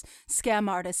tellers, scam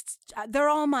artists. They're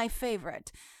all my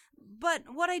favorite. But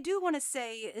what I do want to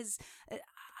say is,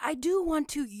 I do want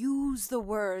to use the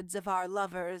words of our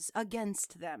lovers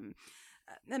against them.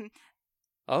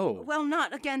 Well,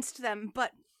 not against them,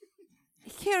 but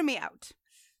hear me out.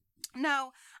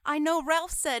 Now, I know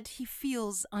Ralph said he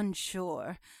feels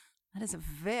unsure. That is a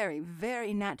very,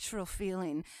 very natural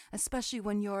feeling, especially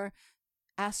when you're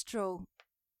astro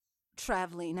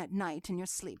traveling at night in your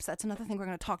sleeps. That's another thing we're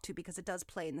going to talk to because it does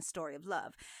play in the story of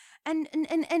love. And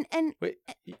wait,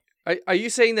 are you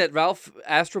saying that Ralph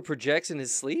astral projects in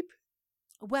his sleep?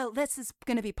 Well, this is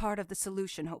going to be part of the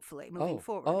solution, hopefully, moving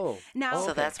forward.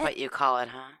 So that's what you call it,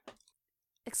 huh?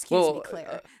 Excuse me,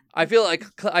 Claire. I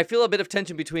feel a bit of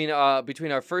tension between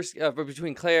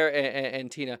Claire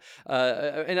and Tina,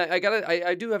 and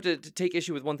I do have to take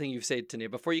issue with one thing you've said, Tina.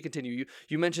 Before you continue,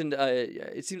 you mentioned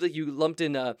it seems like you lumped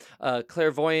in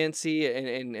clairvoyancy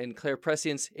and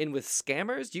clairprescience in with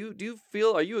scammers. Do you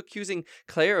feel, are you accusing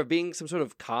Claire of being some sort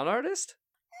of con artist?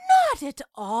 Not at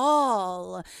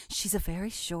all. She's a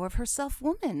very sure of herself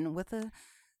woman with a.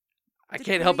 I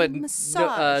can't help but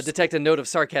detect a note of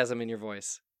sarcasm in your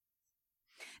voice.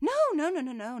 No.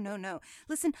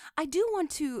 Listen, I do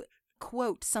want to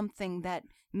quote something that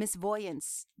Miss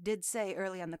Voyance did say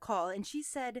early on the call, and she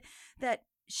said that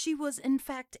she was, in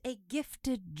fact, a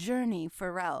gifted journey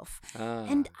for Ralph.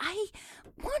 And I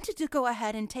wanted to go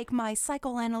ahead and take my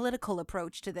psychoanalytical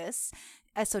approach to this,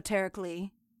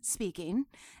 esoterically speaking,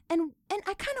 and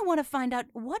I kind of want to find out,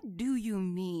 what do you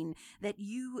mean that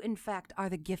you in fact are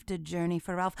the gifted journey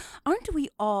for Ralph? Aren't we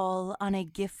all on a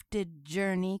gifted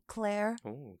journey, Claire?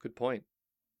 Oh, good point.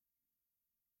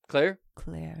 Claire?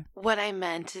 What I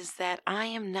meant is that I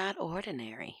am not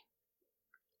ordinary.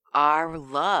 Our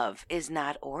love is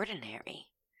not ordinary.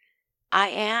 I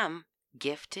am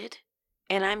gifted,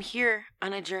 and I'm here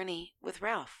on a journey with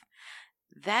Ralph.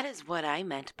 That is what I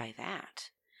meant by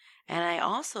that. And I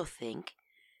also think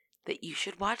that you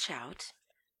should watch out,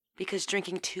 because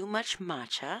drinking too much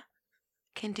matcha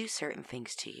can do certain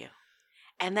things to you.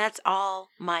 And that's all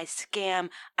my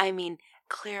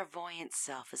clairvoyant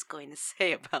self is going to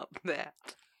say about that.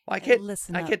 Well, I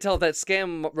can't tell if that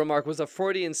scam remark was a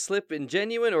Freudian slip and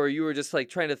genuine, or you were just like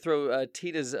trying to throw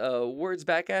Tina's words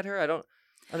back at her. I don't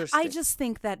understand. I just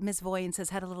think that Miss Voyance has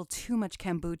had a little too much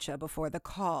kombucha before the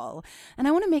call, and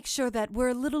I want to make sure that we're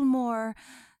a little more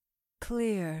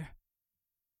clear,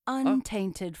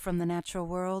 untainted from the natural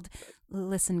world.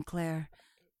 Listen, Claire,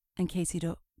 in case you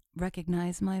don't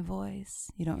recognize my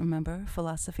voice, you don't remember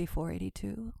Philosophy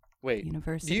 482? Wait,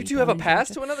 University do you two have a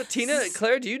past to another? Tina,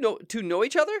 Claire, do you know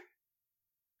each other?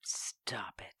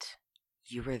 Stop it.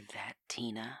 You were that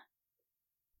Tina?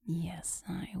 Yes,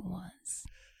 I was.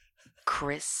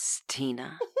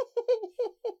 Christina?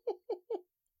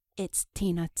 It's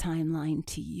Tina Timeline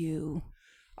to you.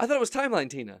 I thought it was Timeline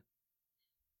Tina.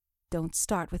 Don't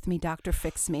start with me, Dr.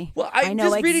 Fix Me. Well, I know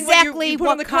just reading exactly what you put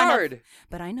on the card.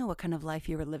 But I know what kind of life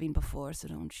you were living before, so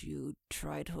don't you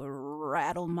try to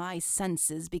rattle my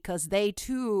senses, because they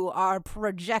too are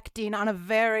projecting on a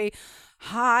very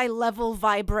high-level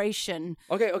vibration.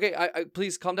 Okay. I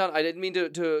please calm down. I didn't mean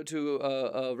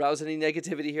to rouse any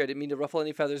negativity here. I didn't mean to ruffle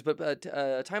any feathers. But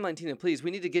Timeline Tina, please,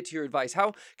 we need to get to your advice.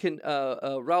 How can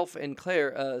Ralph and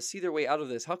Claire see their way out of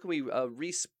this? How can we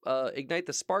ignite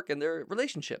the spark in their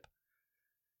relationship?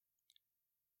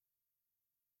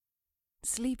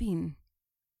 Sleeping.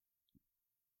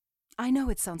 I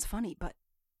know it sounds funny, but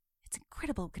it's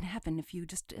incredible what can happen if you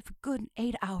just have a good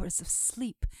 8 hours of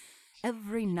sleep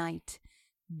every night.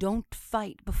 Don't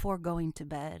fight before going to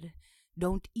bed.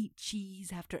 Don't eat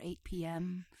cheese after 8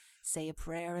 p.m. Say a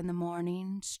prayer in the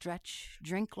morning, stretch,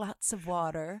 drink lots of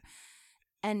water,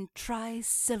 and try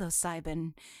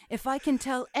psilocybin. If I can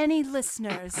tell any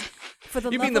listeners, for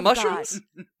the you love mean the of mushrooms?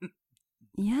 God,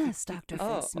 yes, Dr.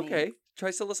 Fix Me. Okay. Try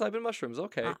psilocybin mushrooms,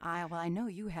 okay. I know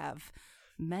you have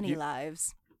many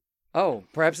lives. Oh,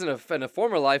 perhaps in a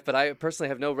former life, but I personally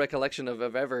have no recollection of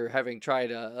ever having tried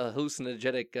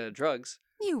hallucinogenic drugs.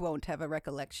 You won't have a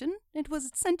recollection. It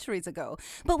was centuries ago.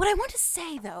 But what I want to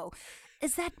say, though,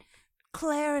 is that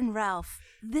Claire and Ralph,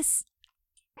 this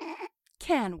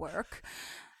can work.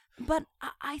 But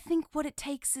I think what it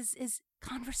takes is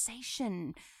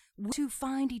conversation to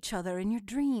find each other in your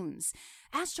dreams.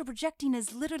 Astral projecting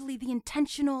is literally the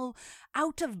intentional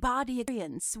out-of-body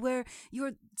experience where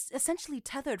you're essentially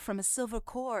tethered from a silver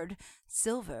cord.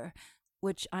 Silver,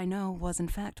 which I know was in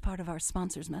fact part of our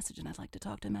sponsor's message, and I'd like to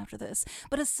talk to him after this,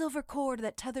 but a silver cord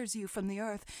that tethers you from the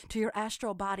earth to your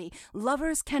astral body.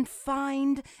 Lovers can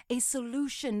find a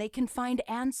solution. They can find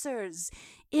answers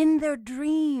in their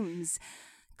dreams.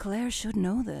 Claire should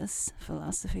know this.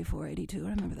 Philosophy 482,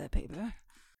 remember that paper?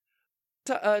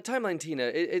 Timeline,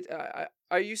 Tina.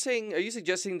 Are you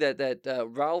suggesting that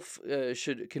Ralph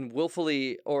should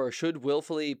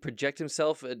willfully project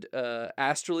himself,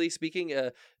 astrally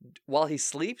speaking, while he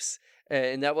sleeps,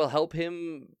 and that will help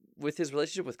him with his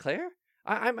relationship with Claire?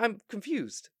 I'm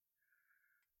confused.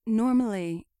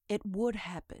 Normally, it would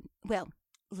happen. Well,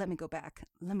 let me go back.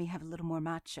 Let me have a little more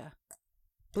matcha.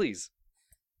 Please.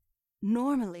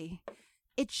 Normally,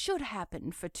 it should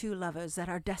happen for two lovers that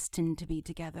are destined to be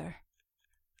together.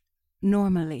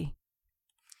 Normally.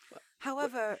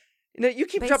 However, you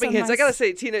keep dropping hints. I gotta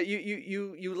say, Tina,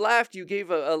 you laughed. You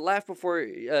gave a laugh before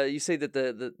you say that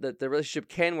the relationship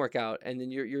can work out, and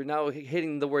then you're now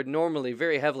hitting the word normally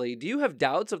very heavily. Do you have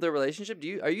doubts of their relationship?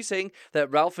 Are you saying that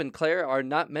Ralph and Claire are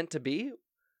not meant to be,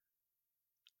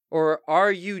 or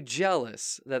are you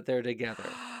jealous that they're together?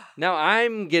 Now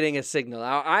I'm getting a signal.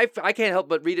 I can't help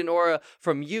but read an aura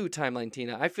from you, Timeline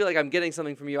Tina. I feel like I'm getting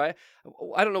something from you. I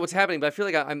don't know what's happening, but I feel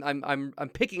like I'm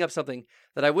picking up something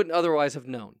that I wouldn't otherwise have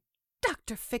known.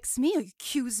 Dr. Fix Me, you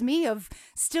accuse me of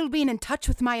still being in touch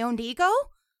with my own ego?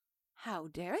 How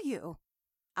dare you?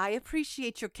 I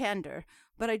appreciate your candor,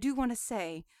 but I do want to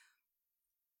say,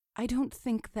 I don't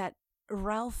think that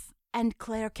Ralph and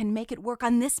Claire can make it work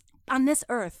on this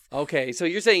earth. Okay, so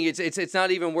you're saying it's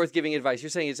not even worth giving advice. You're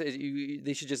saying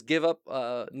they should just give up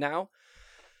now?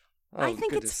 Oh, I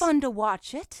think it's fun to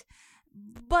watch it,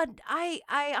 but I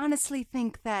honestly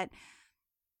think that...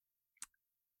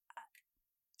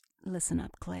 Listen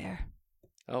up, Claire.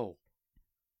 Oh.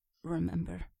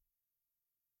 Remember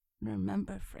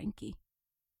Frankie.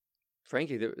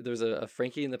 Frankie? There's a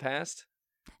Frankie in the past?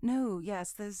 No,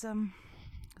 yes, there's a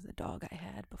dog I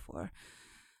had before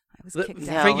I was kicked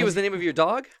No. out. Frankie was the name of your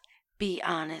dog? Be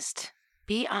honest.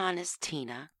 Be honest,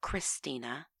 Tina.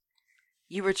 Christina.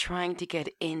 You were trying to get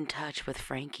in touch with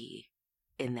Frankie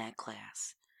in that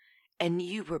class. And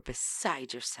you were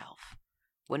beside yourself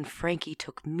when Frankie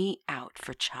took me out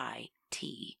for chai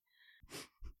tea.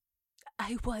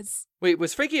 I was. Wait,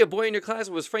 was Frankie a boy in your class,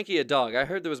 or was Frankie a dog? I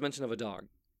heard there was mention of a dog.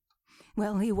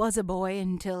 Well, he was a boy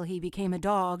until he became a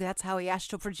dog. That's how he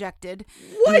astral projected.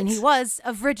 What? I mean, he was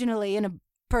originally in a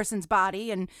person's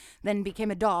body and then became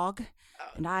a dog.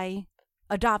 And I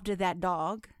adopted that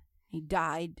dog. He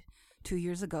died 2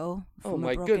 years ago from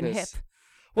a broken hip.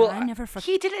 Well, I never forgot.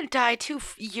 He didn't die 2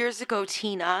 years ago,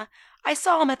 Tina. I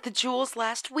saw him at the Jewels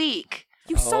last week.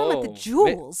 You saw him at the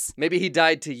Jewels. Maybe he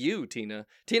died to you, Tina.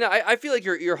 Tina, I feel like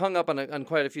you're hung up on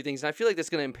quite a few things, and I feel like that's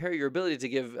going to impair your ability to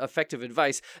give effective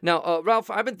advice. Now, Ralph,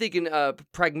 I've been thinking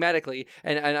pragmatically,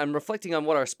 and I'm reflecting on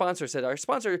what our sponsor said. Our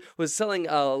sponsor was selling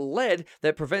lead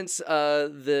that prevents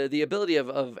the ability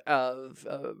of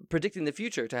predicting the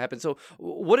future to happen. So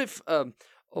what if...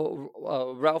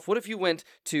 Ralph, what if you went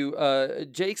to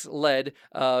Jake's Lead,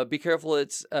 be careful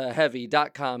it's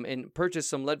heavy.com, and purchased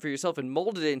some lead for yourself and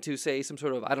molded it into, say, some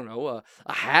sort of, I don't know,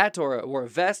 a hat or a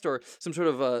vest or some sort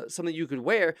of something you could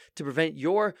wear to prevent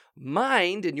your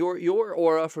mind and your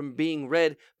aura from being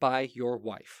read by your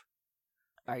wife?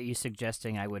 Are you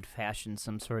suggesting I would fashion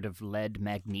some sort of lead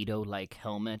Magneto-like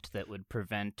helmet that would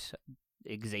prevent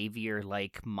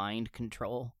Xavier-like mind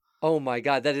control? Oh my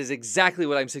God, that is exactly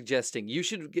what I'm suggesting. You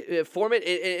should form it,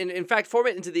 in fact, form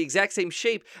it into the exact same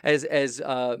shape as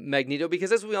Magneto,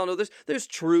 because as we all know, there's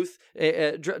truth,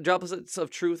 droplets of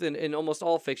truth in almost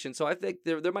all fiction. So I think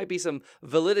there might be some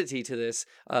validity to this.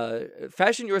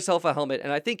 Fashion yourself a helmet,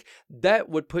 and I think that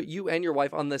would put you and your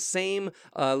wife on the same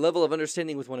level of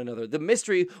understanding with one another. The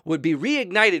mystery would be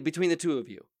reignited between the two of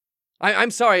you.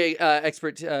 I'm sorry,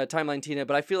 expert Timeline Tina,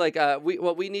 but I feel like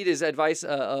what we need is advice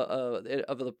of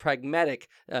the pragmatic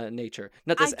nature,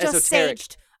 not this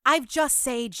esoteric. I've just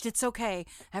saged. It's okay.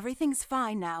 Everything's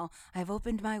fine now. I've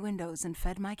opened my windows and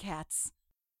fed my cats.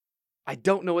 I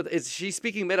don't know is she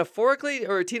speaking metaphorically,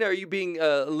 or Tina, are you being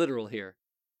literal here?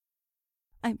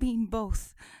 I mean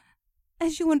both.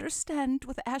 as you understand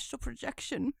with astral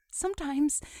projection,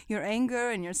 sometimes your anger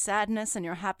and your sadness and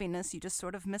your happiness, you just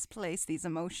sort of misplace these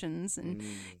emotions and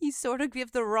you sort of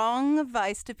give the wrong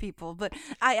advice to people. But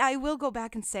I will go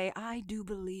back and say I do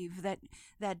believe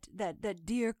that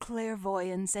dear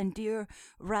clairvoyance and dear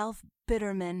Ralph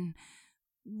Bitterman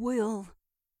will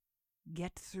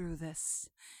get through this.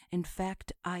 In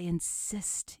fact, I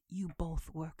insist you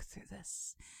both work through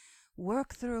this.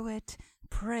 Work through it,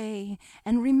 pray,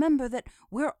 and remember that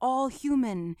we're all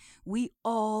human. We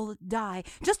all die.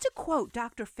 Just to quote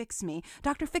Dr. Fix-Me,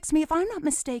 if I'm not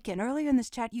mistaken, earlier in this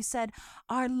chat you said,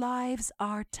 our lives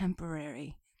are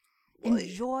temporary.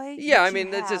 Enjoy. Yeah, I mean,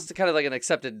 that's just kind of like an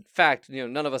accepted fact.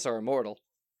 None of us are immortal.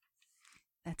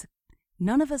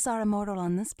 None of us are immortal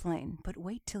on this plane, but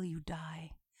wait till you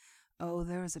die. Oh,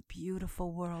 there is a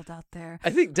beautiful world out there.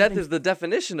 I think death is the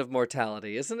definition of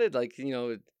mortality, isn't it? Like,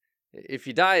 if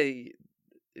you die,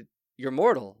 you're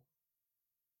mortal.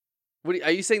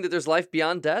 Are you saying that there's life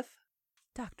beyond death?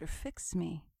 Dr.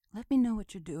 Fix-Me, let me know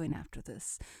what you're doing after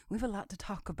this. We have a lot to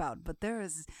talk about, but there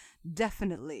is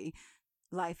definitely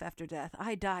life after death.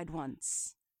 I died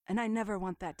once, and I never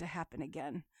want that to happen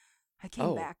again. I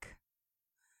came back.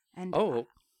 And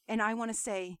I want to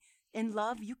say, in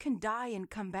love, you can die and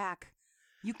come back.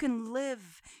 You can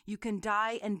live, you can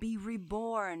die and be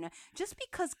reborn. Just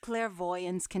because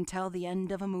clairvoyance can tell the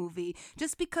end of a movie,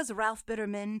 just because Ralph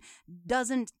Bitterman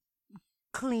doesn't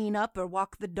clean up or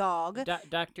walk the dog.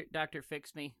 Doctor,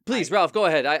 Fix-Me. Please, Ralph, go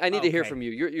ahead. I need to hear from you.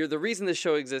 You're the reason this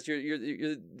show exists. You're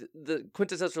the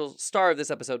quintessential star of this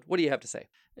episode. What do you have to say?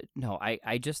 No,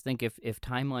 I just think if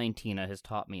Timeline Tina has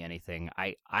taught me anything,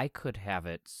 I could have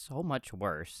it so much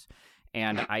worse.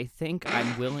 And I think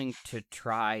I'm willing to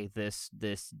try this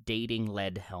dating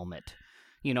lead helmet.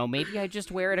 Maybe I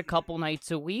just wear it a couple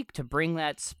nights a week to bring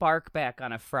that spark back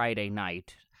on a Friday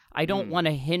night. I don't want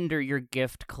to hinder your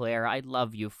gift, Claire. I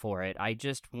love you for it. I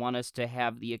just want us to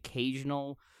have the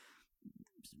occasional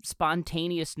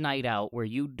spontaneous night out where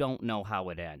you don't know how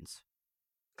it ends.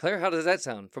 Claire, how does that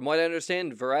sound? From what I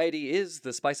understand, variety is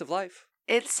the spice of life.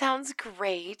 It sounds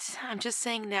great. I'm just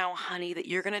saying now, honey, that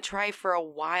you're going to try for a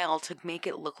while to make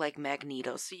it look like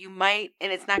Magneto. So you might,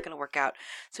 and it's not going to work out.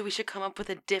 So we should come up with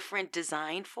a different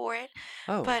design for it.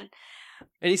 Oh. But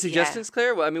any suggestions,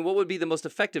 Claire? Well, I mean, what would be the most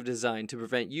effective design to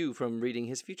prevent you from reading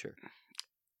his future?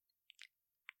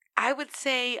 I would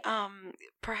say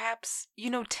perhaps,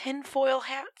 tinfoil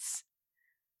hats.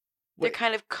 They're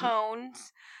kind of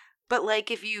cones. But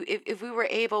like if we were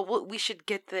able, we should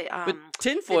get the But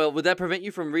tinfoil, would that prevent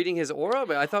you from reading his aura?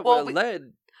 But I thought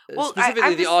lead,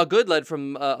 specifically the all good lead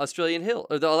from Australian Hill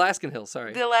or the Alaskan Hill.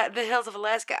 Sorry, the hills of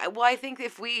Alaska. Well, I think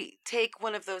if we take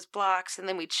one of those blocks and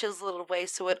then we chisel it away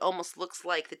so it almost looks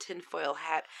like the tinfoil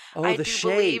hat. I do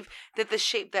believe that the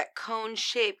shape, that cone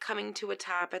shape coming to a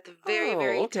top at the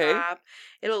very top,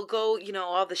 it'll go.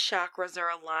 All the chakras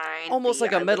are aligned, almost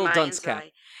like a metal dunce cap.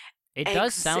 It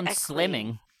does sound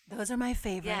slimming. Those are my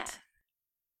favorite. Yeah.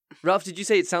 Ralph, did you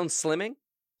say it sounds slimming?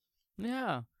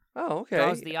 Yeah. Oh, okay.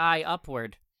 Draws the eye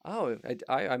upward. Oh,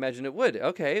 I imagine it would.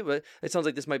 Okay, but it sounds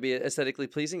like this might be aesthetically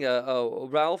pleasing.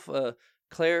 Ralph,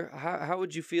 Claire, how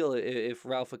would you feel if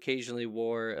Ralph occasionally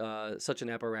wore such an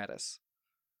apparatus?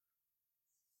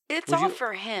 It's all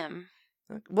for him.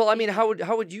 Well, I mean, how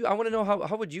would you? I want to know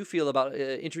how would you feel about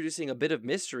introducing a bit of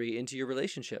mystery into your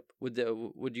relationship?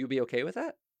 Would you be okay with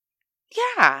that?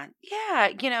 Yeah.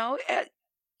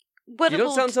 You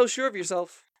don't sound so sure of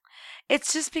yourself.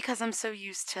 It's just because I'm so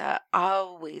used to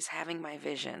always having my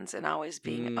visions and always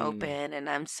being open, and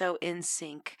I'm so in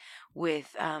sync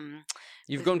with.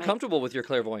 You've grown comfortable with your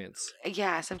clairvoyance.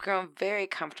 Yes, I've grown very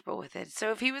comfortable with it.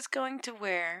 So if he was going to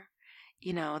wear,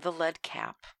 the lead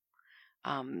cap,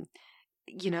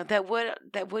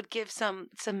 that would give some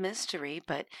mystery.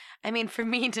 But I mean, for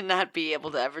me to not be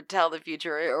able to ever tell the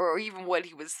future or even what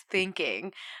he was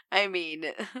thinking, I mean,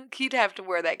 he'd have to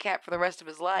wear that cap for the rest of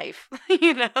his life,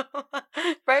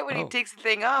 right when he takes the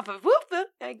thing off,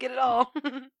 I get it all.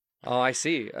 Oh, I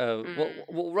see.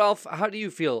 Well, Ralph, how do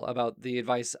you feel about the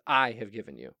advice I have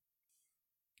given you?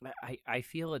 I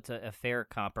feel it's a fair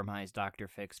compromise, Dr.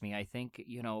 Fix-Me. I think,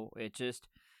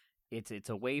 it's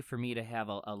a way for me to have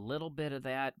a little bit of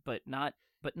that, but not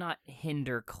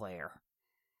hinder Claire.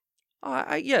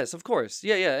 Yes, of course.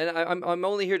 Yeah, and I'm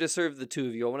only here to serve the two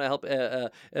of you. I want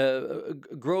to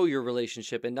help grow your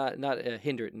relationship and not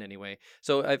hinder it in any way.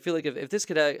 So I feel like if this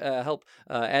could help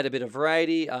add a bit of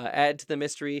variety, add to the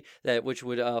mystery which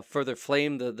would further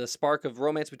flame the spark of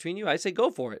romance between you, I say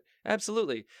go for it.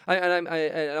 Absolutely.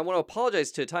 I want to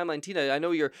apologize to Timeline Tina. I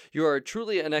know you are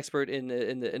truly an expert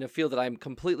in a field that I'm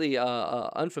completely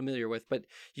unfamiliar with, but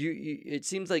it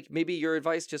seems like maybe your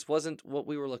advice just wasn't what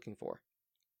we were looking for.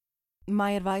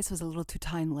 My advice was a little too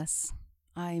timeless.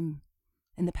 I'm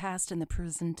in the past, in the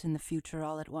present, in the future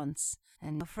all at once,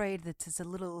 and I'm afraid that it's a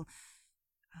little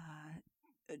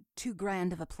too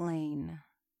grand of a plane.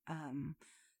 And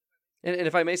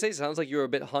if I may say, it sounds like you were a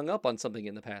bit hung up on something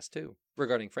in the past, too,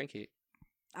 regarding Frankie.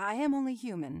 I am only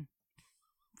human.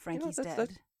 Frankie's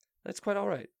dead. That's quite all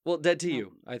right. Well, dead to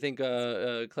you. I think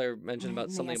Claire mentioned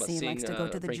about something about he seeing likes to go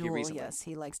to the Frankie jewel. recently. Yes,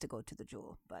 he likes to go to the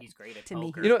jewel. But he's great at to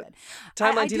me, poker. he's dead.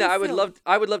 Timeline Tina, I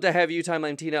would love to have you,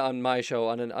 Timeline Tina, on my show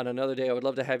on another day. I would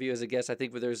love to have you as a guest. I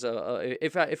think there's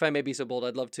if I may be so bold,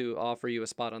 I'd love to offer you a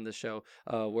spot on this show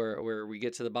where we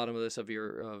get to the bottom of this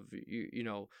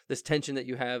this tension that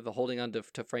you have holding on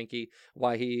to Frankie,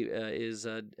 why he is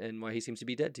and why he seems to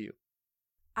be dead to you.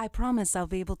 I promise I'll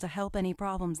be able to help any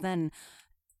problems then.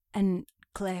 And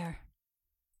Claire,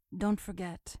 don't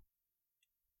forget.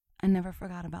 I never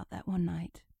forgot about that one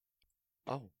night.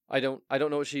 Oh, I don't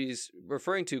know what she's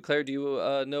referring to. Claire, do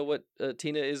you know what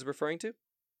Tina is referring to?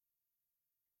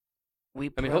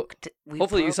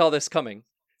 Hopefully you saw this coming.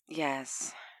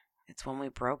 Yes. It's when we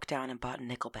broke down and bought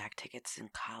Nickelback tickets in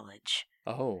college.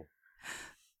 Oh.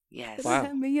 Yes. Wow.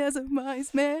 Have me as a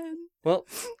wise man. Well,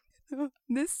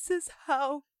 this is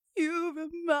how you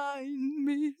remind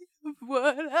me of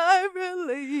what I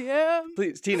really am.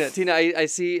 Please, Tina, I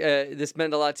see this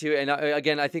meant a lot to you, and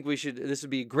again, I think this would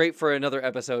be great for another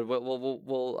episode.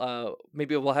 We'll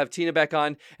maybe we'll have Tina back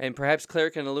on, and perhaps Claire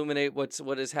can illuminate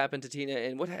what has happened to Tina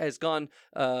and what has gone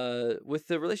with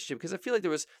the relationship, because I feel like there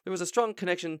was a strong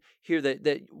connection here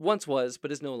that once was,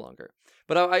 but is no longer.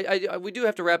 But we do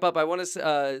have to wrap up. I want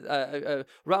to,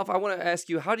 Ralph, I want to ask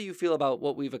you, how do you feel about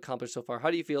what we've accomplished so far? How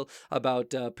do you feel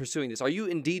about pursuing this? Are you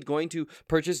indeed going to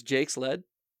purchase Jake's lead?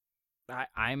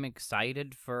 I'm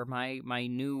excited for my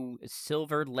new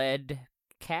silver lead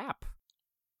cap.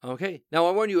 Okay. Now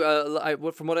I warn you.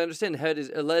 From what I understand,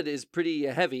 lead is pretty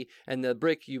heavy, and the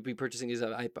brick you'll be purchasing is,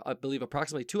 I believe,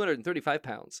 approximately 235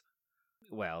 pounds.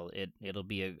 Well, it'll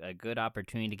be a good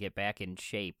opportunity to get back in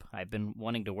shape. I've been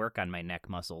wanting to work on my neck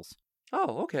muscles.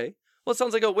 Oh, okay. Well, it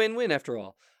sounds like a win-win after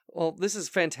all. Well, this is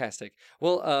fantastic.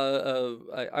 Well,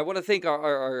 I want to thank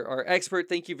our expert.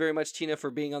 Thank you very much, Tina,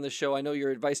 for being on the show. I know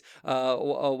your advice,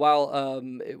 while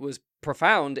it was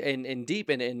profound and deep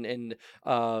and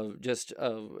just I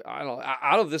don't know,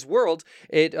 out of this world,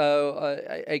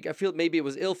 I feel maybe it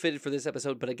was ill-fitted for this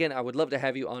episode, but again, I would love to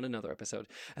have you on another episode.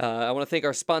 I want to thank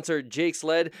our sponsor, Jake's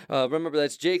Lead. Remember,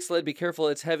 that's Jake's Lead. Be careful,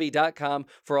 it's heavy.com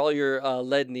for all your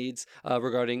lead needs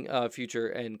regarding future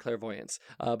and clairvoyance.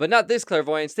 But not this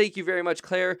clairvoyance. Thank you very much,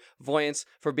 Clairvoyance,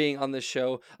 for being on this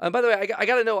show. By the way, I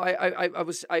gotta know, I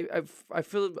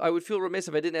would feel remiss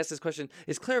if I didn't ask this question.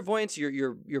 Is clairvoyance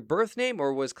your birth name,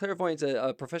 or was clairvoyance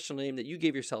a professional name that you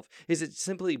gave yourself? Is it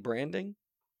simply branding?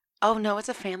 Oh, no, it's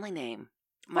a family name.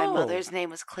 My mother's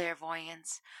name was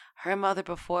Clairvoyance. Her mother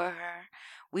before her.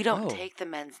 We don't take the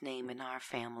men's name in our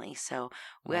family, so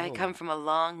I come from a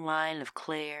long line of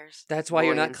Claires. That's why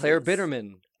you're not Claire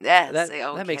Bitterman. Yes,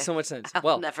 that makes so much sense.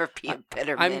 I'll never be a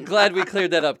Bitterman. I'm glad we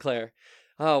cleared that up, Claire.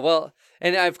 Oh, well,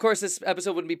 and of course, this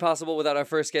episode wouldn't be possible without our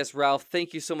first guest, Ralph.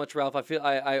 Thank you so much, Ralph.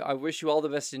 I wish you all the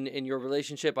best in your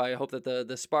relationship. I hope that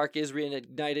the spark is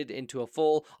reignited into a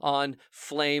full-on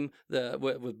flame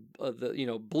with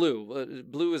blue.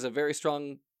 Blue is a very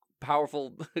strong,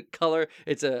 powerful color.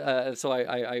 It's so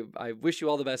I wish you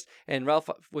all the best. And Ralph,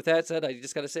 with that said, I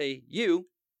just got to say, you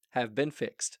have been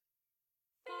fixed.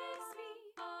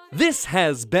 This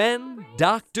has been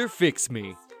Dr. Fix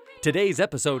Me. Today's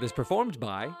episode is performed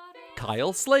by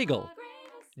Kyle Slagle,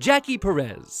 Jackie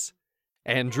Perez,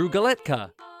 Andrew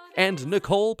Galetka, and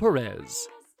Nicole Perez.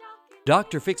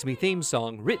 Dr. Fix Me theme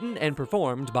song written and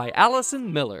performed by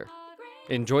Allison Miller.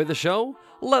 Enjoy the show?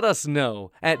 Let us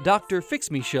know at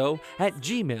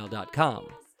drfixmeshow@gmail.com.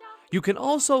 You can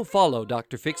also follow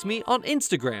Dr. Fix Me on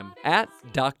Instagram at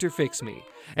Dr. Fix Me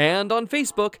and on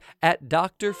Facebook at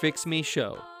Dr. Fix Me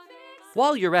Show.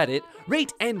 While you're at it,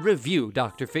 rate and review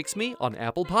Dr. Fix Me on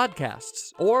Apple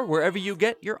Podcasts or wherever you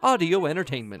get your audio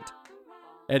entertainment.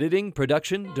 Editing,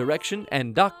 production, direction,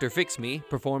 and Dr. Fix Me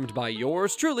performed by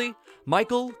yours truly,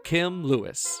 Michael Kim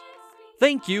Lewis.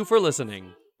 Thank you for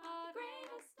listening.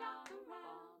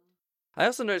 I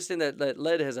also understand that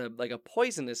lead has a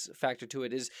poisonous factor to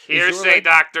it. Is hearsay,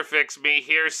 Dr. Fix-Me,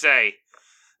 hearsay.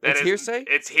 It's hearsay?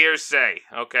 It's hearsay,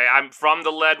 okay? I'm from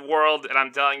the lead world, and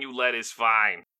I'm telling you lead is fine.